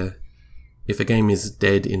Australia, where if a game is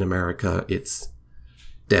dead in America, it's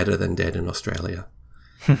deader than dead in Australia.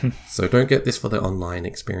 So don't get this for the online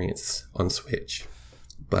experience on Switch.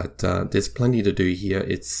 But there's plenty to do here.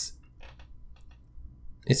 It's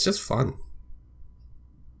just fun.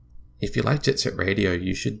 If you like Jet Set Radio,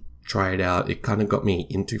 you should try it out. It kind of got me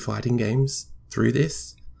into fighting games through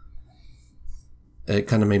this. It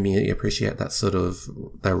kind of made me appreciate that sort of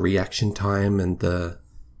the reaction time and the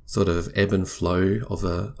sort of ebb and flow of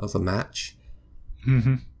a match.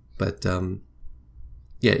 Mm-hmm. But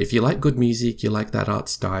yeah, if you like good music, you like that art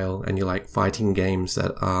style, and you like fighting games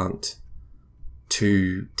that aren't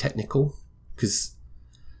too technical, because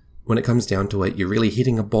when it comes down to it, you're really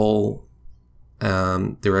hitting a ball.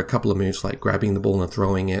 There are a couple of moves like grabbing the ball and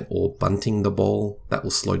throwing it, or bunting the ball that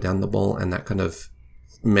will slow down the ball, and that kind of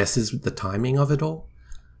messes with the timing of it all.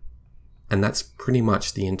 And that's pretty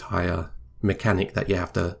much the entire mechanic that you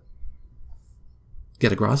have to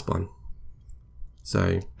get a grasp on.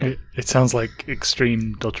 So it sounds like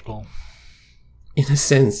extreme dodgeball. In a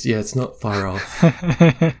sense, yeah, it's not far off.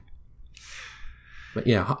 But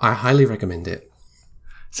yeah, I highly recommend it.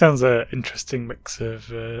 Sounds an interesting mix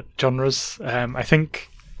of genres. I think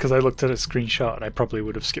because I looked at a screenshot, and I probably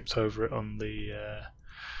would have skipped over it on the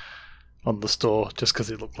store just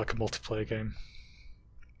because it looked like a multiplayer game.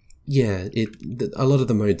 Yeah, a lot of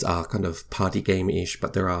the modes are kind of party game-ish,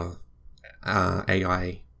 but there are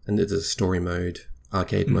AI, and there's a story mode,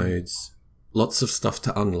 arcade modes, lots of stuff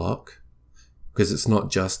to unlock, because it's not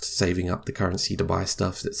just saving up the currency to buy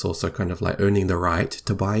stuff, it's also kind of like earning the right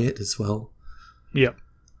to buy it as well. Yep.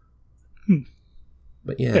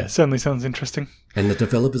 But yeah. Yeah, certainly sounds interesting. And the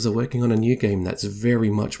developers are working on a new game that's very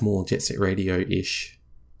much more Jet Set Radio-ish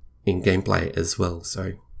in gameplay as well,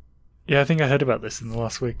 so... Yeah, I think I heard about this in the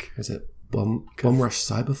last week. Is it Bomb Rush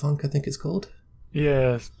Cyberpunk, I think it's called?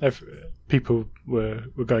 Yeah, people were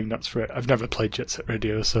going nuts for it. I've never played Jet Set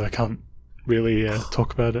Radio, so I can't really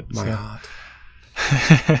talk about it. My so.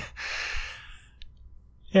 heart.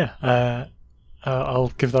 Yeah, I'll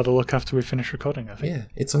give that a look after we finish recording, I think. Yeah,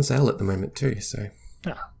 it's on sale at the moment too, so...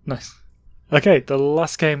 Ah, nice. Okay, the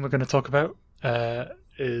last game we're going to talk about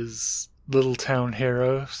is Little Town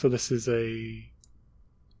Hero. So this is a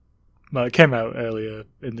Well, it came out earlier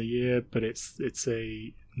in the year, but it's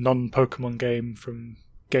a non-Pokemon game from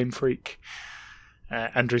Game Freak.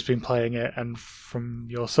 Andrew's been playing it, and from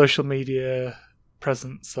your social media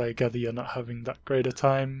presence, I gather you're not having that great a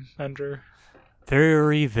time, Andrew.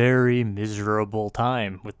 Very, very miserable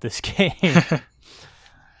time with this game.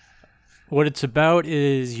 What it's about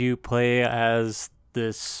is you play as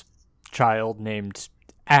this child named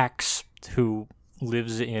Axe, who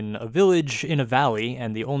lives in a village in a valley,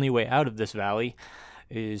 and the only way out of this valley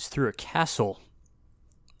is through a castle.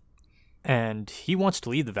 And he wants to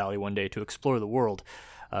leave the valley one day to explore the world.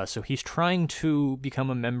 So he's trying to become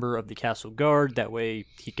a member of the castle guard. That way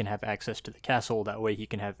he can have access to the castle. That way he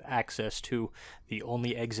can have access to the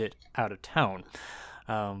only exit out of town.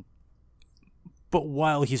 But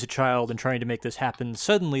while he's a child and trying to make this happen,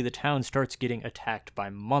 suddenly the town starts getting attacked by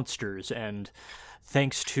monsters. And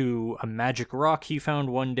thanks to a magic rock he found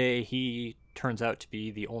one day, he turns out to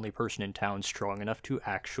be the only person in town strong enough to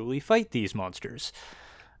actually fight these monsters.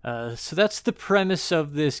 So that's the premise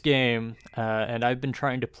of this game, and I've been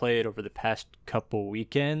trying to play it over the past couple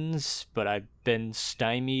weekends, but I've been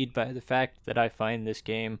stymied by the fact that I find this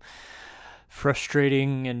game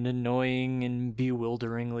frustrating and annoying and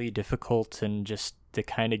bewilderingly difficult, and just the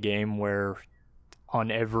kind of game where on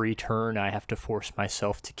every turn I have to force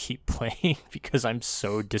myself to keep playing because I'm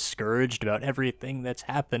so discouraged about everything that's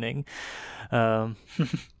happening. But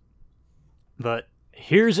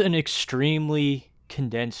here's an extremely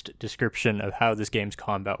condensed description of how this game's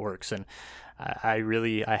combat works, and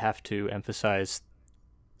I have to emphasize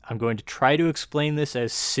I'm going to try to explain this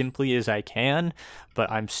as simply as I can, but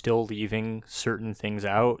I'm still leaving certain things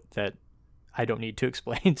out that I don't need to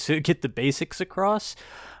explain to get the basics across.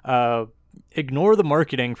 Ignore the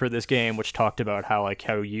marketing for this game, which talked about how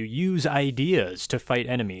you use ideas to fight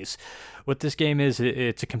enemies. What this game is,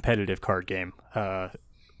 it's a competitive card game.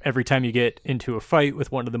 Every time you get into a fight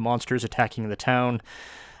with one of the monsters attacking the town,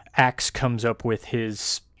 Axe comes up with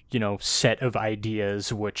his, set of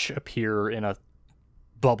ideas which appear in a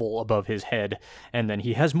bubble above his head, and then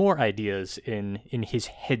he has more ideas in his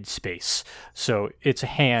head space. So it's a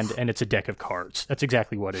hand and it's a deck of cards. That's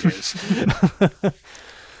exactly what it is.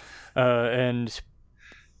 And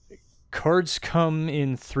cards come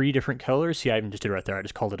in 3 different colors. See, I even just did it right there. I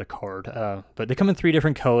just called it a card. But they come in 3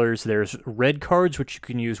 different colors. There's red cards, which you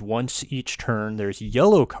can use once each turn. There's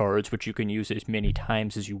yellow cards, which you can use as many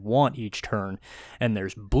times as you want each turn. And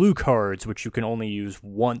there's blue cards, which you can only use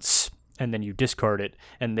once, and then you discard it.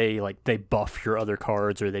 And they buff your other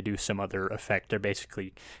cards, or they do some other effect. They're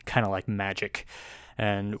basically kind of like magic.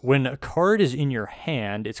 And when a card is in your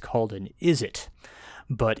hand, it's called an Izzet.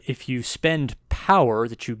 But if you spend power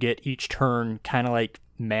that you get each turn, kind of like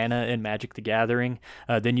mana in Magic the Gathering,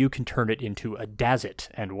 then you can turn it into a Dazzet.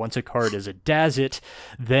 And once a card is a Dazzet,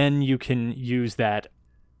 then you can use that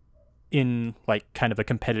in kind of a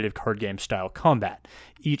competitive card game style combat.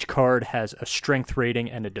 Each card has a strength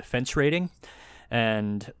rating and a defense rating.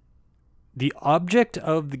 And the object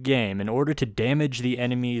of the game, in order to damage the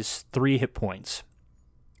enemy's 3 hit points,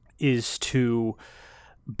 is to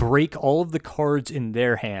break all of the cards in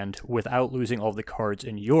their hand without losing all of the cards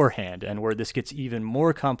in your hand. And where this gets even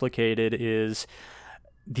more complicated is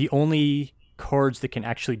the only cards that can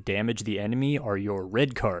actually damage the enemy are your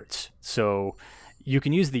red cards. So you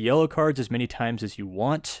can use the yellow cards as many times as you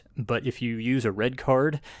want, but if you use a red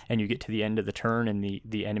card and you get to the end of the turn and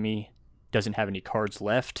the enemy doesn't have any cards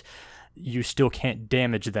left, you still can't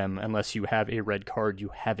damage them unless you have a red card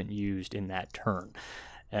you haven't used in that turn.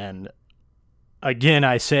 And again,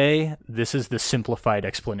 I say, this is the simplified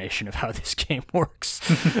explanation of how this game works.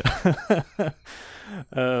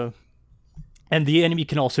 And the enemy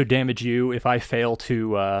can also damage you. If I fail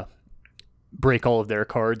to break all of their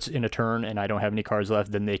cards in a turn and I don't have any cards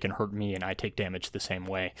left, then they can hurt me and I take damage the same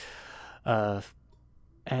way.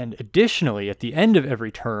 And additionally, at the end of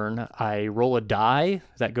every turn, I roll a die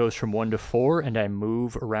that goes from 1 to 4, and I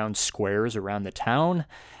move around squares around the town,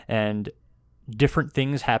 and different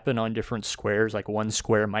things happen on different squares. Like one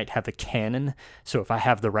square might have a cannon, so if I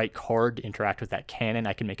have the right card to interact with that cannon,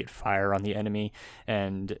 I can make it fire on the enemy.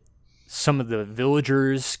 And some of the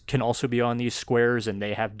villagers can also be on these squares, and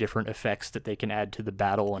they have different effects that they can add to the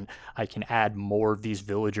battle, and I can add more of these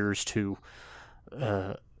villagers to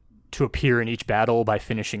appear in each battle by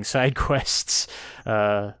finishing side quests.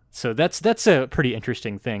 So that's a pretty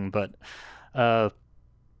interesting thing. But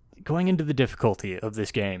going into the difficulty of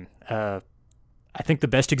this game, I think the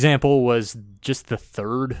best example was just the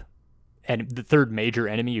third major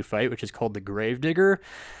enemy you fight, which is called the Gravedigger.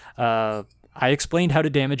 I explained how to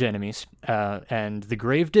damage enemies, and the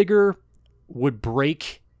Gravedigger would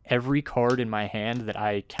break every card in my hand that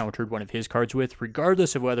I countered one of his cards with,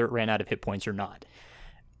 regardless of whether it ran out of hit points or not.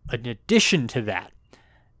 In addition to that,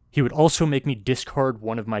 he would also make me discard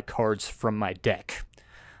one of my cards from my deck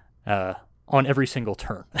on every single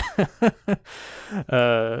turn.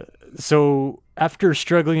 So after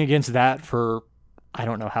struggling against that for I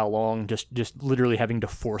don't know how long, just literally having to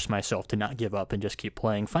force myself to not give up and just keep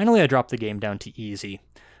playing, finally I dropped the game down to easy.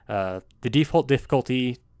 The default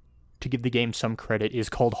difficulty, to give the game some credit, is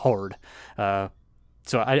called hard. So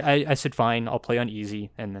I said, fine, I'll play on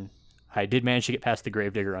easy, and then I did manage to get past the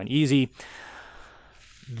Gravedigger on easy.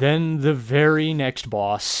 Then the very next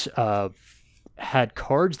boss had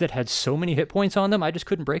cards that had so many hit points on them, I just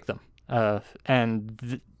couldn't break them.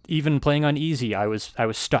 Even playing on easy, I was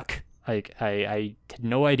stuck. Like I had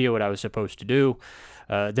no idea what I was supposed to do.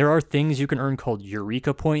 There are things you can earn called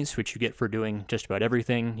Eureka points, which you get for doing just about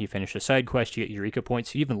everything. You finish a side quest, you get Eureka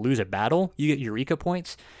points. You even lose a battle, you get Eureka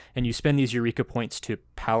points, and you spend these Eureka points to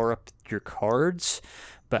power up your cards.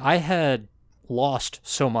 But I had lost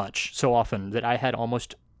so often, that I had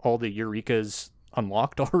almost all the Eurekas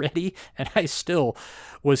unlocked already, and I still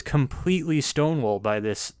was completely stonewalled by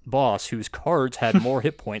this boss whose cards had more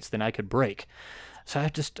hit points than I could break. So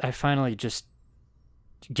I finally just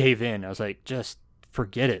gave in. I was like, just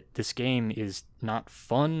forget it. This game is not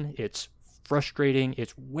fun. It's frustrating.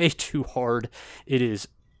 It's way too hard. It is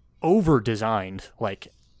over-designed. Like,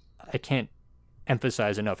 I can't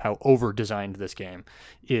emphasize enough how over-designed this game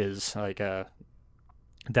is. Like,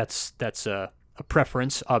 that's a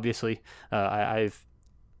preference, obviously.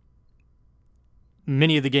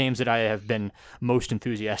 Many of the games that I have been most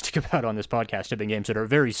enthusiastic about on this podcast have been games that are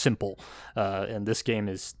very simple, and this game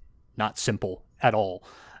is not simple at all.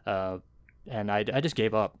 And I just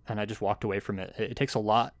gave up, and I just walked away from it. It takes a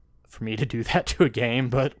lot for me to do that to a game,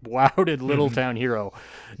 but wow, did Little Town Hero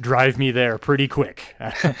drive me there pretty quick.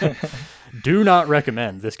 Do not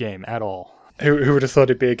recommend this game at all. Who would have thought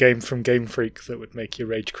it'd be a game from Game Freak that would make you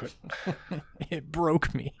rage quit? It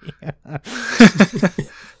broke me.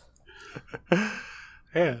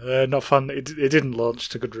 Yeah, not fun. It didn't launch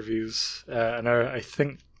to good reviews, and I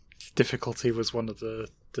think difficulty was one of the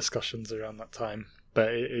discussions around that time.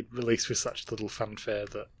 But it released with such little fanfare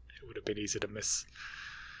that it would have been easy to miss.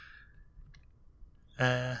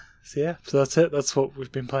 So that's it. That's what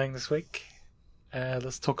we've been playing this week.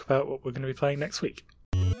 Let's talk about what we're going to be playing next week.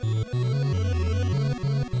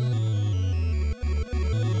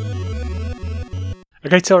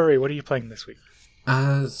 Okay, Tori, what are you playing this week?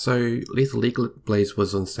 So Lethal League Blaze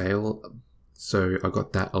was on sale, so I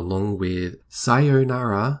got that along with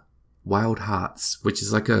Sayonara Wild Hearts, which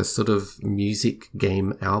is like a sort of music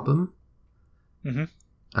game album.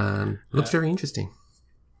 Mm-hmm. Looks very interesting.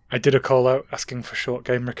 I did a call out asking for short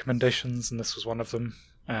game recommendations, and this was one of them.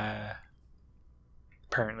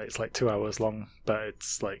 Apparently it's like 2 hours long, but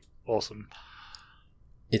it's like awesome.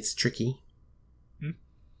 It's tricky.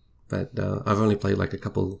 But I've only played like a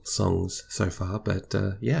couple songs so far, but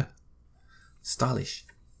yeah, stylish.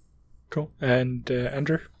 Cool. And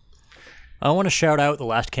Andrew? I want to shout out The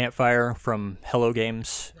Last Campfire from Hello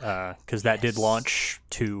Games, because that did launch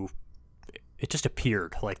to... It just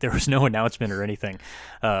appeared. Like, there was no announcement or anything.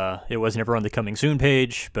 It was never on the Coming Soon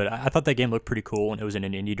page, but I thought that game looked pretty cool, and it was in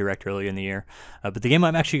an indie direct earlier in the year. But the game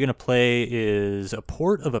I'm actually going to play is a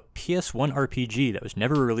port of a PS1 RPG that was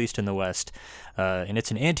never released in the West. And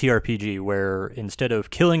it's an anti-RPG where instead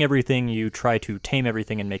of killing everything, you try to tame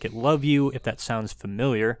everything and make it love you. If that sounds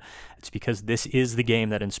familiar, it's because this is the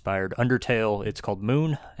game that inspired Undertale. It's called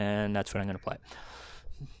Moon, and that's what I'm going to play.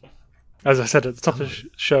 As I said at the top of the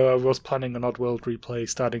show, I was planning an Oddworld replay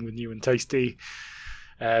starting with New and Tasty,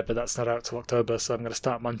 but that's not out till October, so I'm going to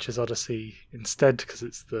start Munch's Odyssey instead, because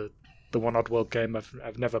it's the one Oddworld game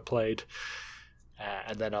I've never played,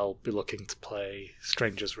 and then I'll be looking to play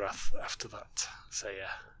Stranger's Wrath after that. So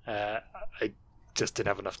yeah, I just didn't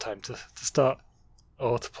have enough time to start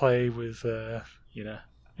or to play with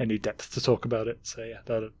any depth to talk about it. So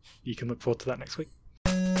yeah, you can look forward to that next week.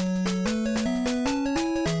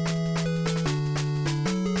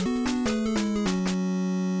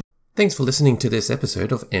 Thanks for listening to this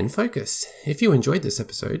episode of N-Focus. If you enjoyed this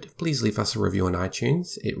episode, please leave us a review on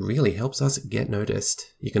iTunes. It really helps us get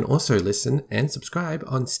noticed. You can also listen and subscribe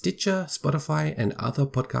on Stitcher, Spotify, and other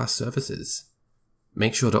podcast services.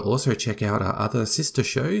 Make sure to also check out our other sister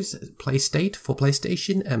shows, PlayState for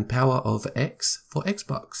PlayStation and Power of X for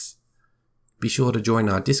Xbox. Be sure to join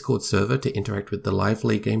our Discord server to interact with the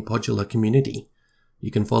lively GamePodular community. You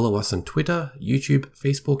can follow us on Twitter, YouTube,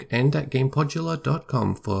 Facebook, and at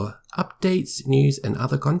GamePodular.com for updates, news, and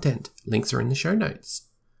other content. Links are in the show notes.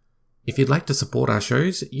 If you'd like to support our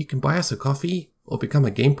shows, you can buy us a coffee or become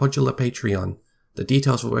a Game Podular Patreon. The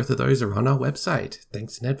details for both of those are on our website.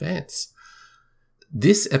 Thanks in advance.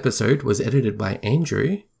 This episode was edited by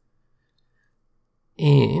Andrew,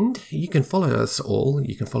 and you can follow us all.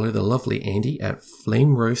 You can follow the lovely Andy at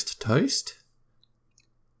Flame Roast Toast,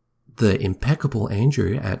 the impeccable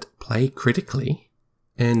Andrew at Play Critically,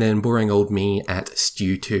 and then boring old me at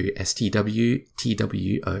Stew2,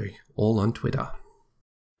 STWTWO, all on Twitter.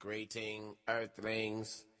 Greeting,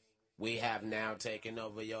 Earthlings. We have now taken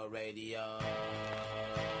over your radio.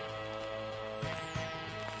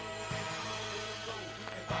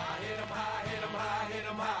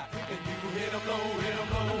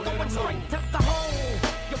 I'm going straight to the hole.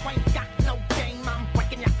 You ain't got no game. I'm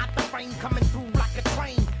breaking you out the frame, coming through like a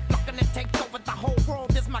train. Looking to take over the whole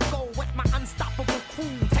world is my goal. With my unstoppable crew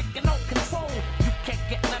taking all control. You can't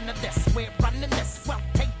get none of this. We're running this. Well,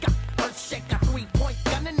 take a earth shaker, 3-point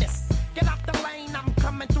gun in this. Get out the lane, I'm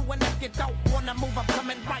coming through, and if you don't wanna move, I'm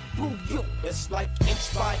coming right through you. It's like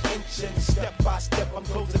inch by inch and step by step. I'm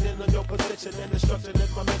closing in on your position, and destruction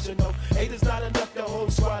is my mission. No, 8 is not enough. The whole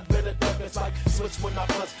squad better duck. It's like switch when I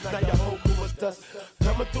bust. Now your whole crew is dust.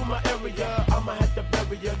 Coming through my area, I'ma have to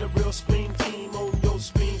bury you. The real screen team on your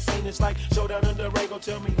screen scene. It's like showdown in the Rango.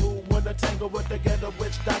 Tell me who wanna tangle with the ghetto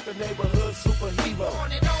witch doctor, neighborhood superhero.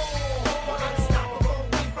 On it all, unstoppable,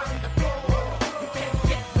 we run the floor. You can't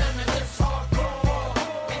get none of this hardcore.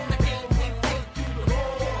 In the game, we take you to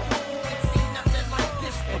war. You ain't seen nothing like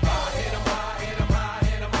this before. If I hit 'em high, hit 'em high,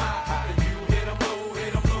 hit 'em high. How do you hit 'em low,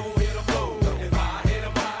 hit 'em low, hit 'em low? If I hit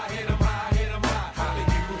 'em high, hit 'em high, hit 'em high. How do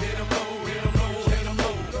you hit 'em low, hit 'em low, hit 'em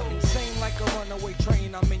low? Insane like a runaway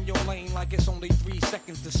train, I'm in your lane like it's only 3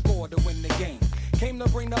 seconds to score to win the game. Came to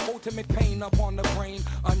bring the ultimate pain up on the brain,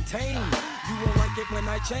 untamed. You won't like it when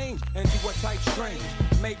I change into a type strange.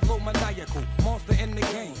 Make low maniacal, monster in the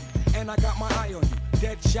game. And I got my eye on you,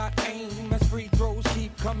 dead shot aim. As free throws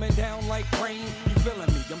keep coming down like rain. You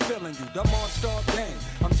feeling me, I'm feeling you, the monster gang.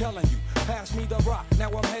 I'm telling you, pass me the rock,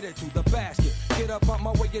 now I'm headed to the basket. Get up on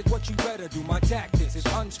my way is what you better do. My tactics is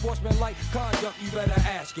unsportsmanlike conduct, you better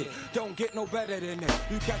ask it. Don't get no better than this.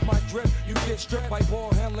 You catch my drift, you get stripped by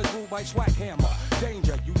ball handlers, ruled by swag hammer.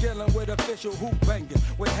 Danger, you dealing with official hoop banging.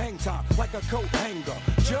 With hang time, like a coat hanger.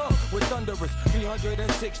 Jump with thunderous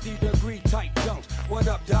 360-degree tight dunks. What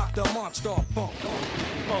up, Dr. Monster Funk?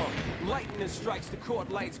 Lightning strikes, the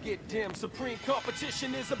court lights get dim. Supreme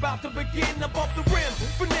competition is about to begin above the rim.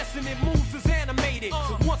 Finessing it moves is animated.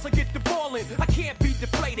 So once I get the ball in, I can't be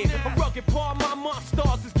deflated. A rugged part, my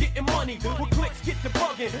monsters is getting money. When clicks get the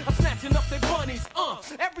bugging, I'm snatching up their bunnies.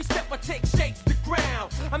 Every step I take shakes the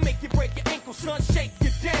ground. I make you break your ankle, son, shake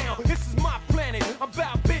you down. This is my planet, I'm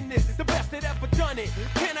about business. The best that ever done it.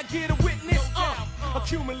 Can I get a witness? A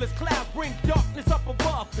cumulus cloud bring darkness up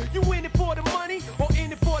above. You in it for the money or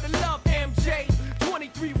in it for the love, MJ?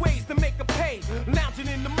 23 ways to make a pay. Lounging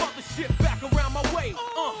in the mothership back around my way.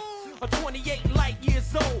 I'm 28 light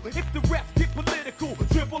years old. If the refs get political,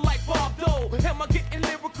 dribble like Bob Dole. Am I getting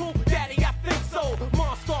lyrical? Daddy, I think so.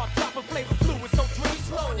 Monster dropping flavor fluid, so drink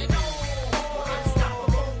slow.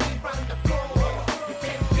 Unstoppable, we run the floor. You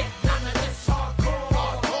can't get none of this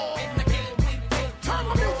hardcore. In the game, we take turn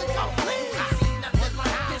the music up, please. I see nothing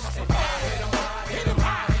like this before. Hit 'em high, hit 'em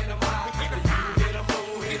high, hit 'em high. How do you hit 'em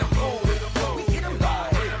low, hit 'em low, hit 'em low? We hit 'em low,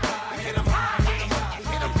 hit 'em high, hit 'em high, hit 'em high,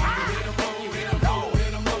 hit 'em high, hit 'em low, hit 'em low,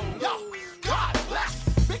 hit 'em low. Yo, God bless.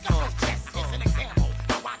 Big up his chest is an example.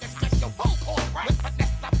 How I express your vocal press. With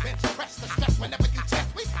finesse, I bench press the stress whenever you test.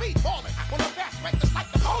 We speed falling on the fast break just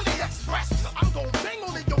like the Pony Express. I'm gon' bang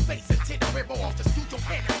all in your face and tear the river off. Just use your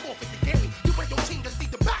hand and forfeit the game. You and your team just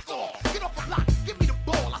need to back off. Get off the block, give me the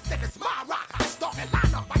ball. I said it's my rock. I start and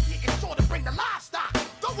line up. I getting sure to bring the livestock.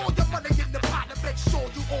 Throw all your money in the pot to make sure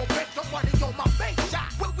you all bet your money on my bank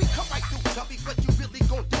shot. When we come right through, tell me what you really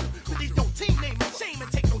gon' do. Leave your team name and shame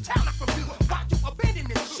and take no talent from you. Why you abandon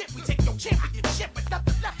this shit? We take your championship, but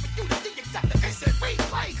nothing left for you to see except the instant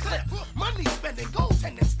replay clip. Money spending,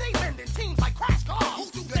 goaltending, stay lending teams like Crash Cars. Who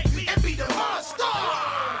do they be? And be the monster.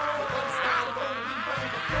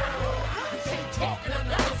 Talking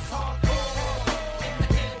about this hardcore. In the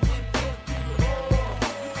game, we take you to war.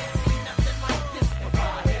 You ain't seen nothing like this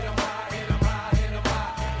before. Hit 'em high, hit 'em high, hit 'em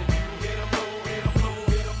high. If you hit 'em low, hit 'em low,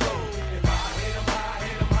 hit 'em low. If I hit 'em high,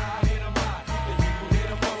 hit 'em high, hit 'em high. If you hit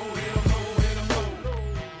 'em low, hit 'em low, hit 'em low.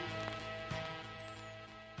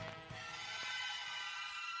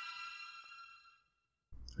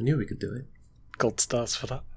 I knew we could do it. Gold stars for that.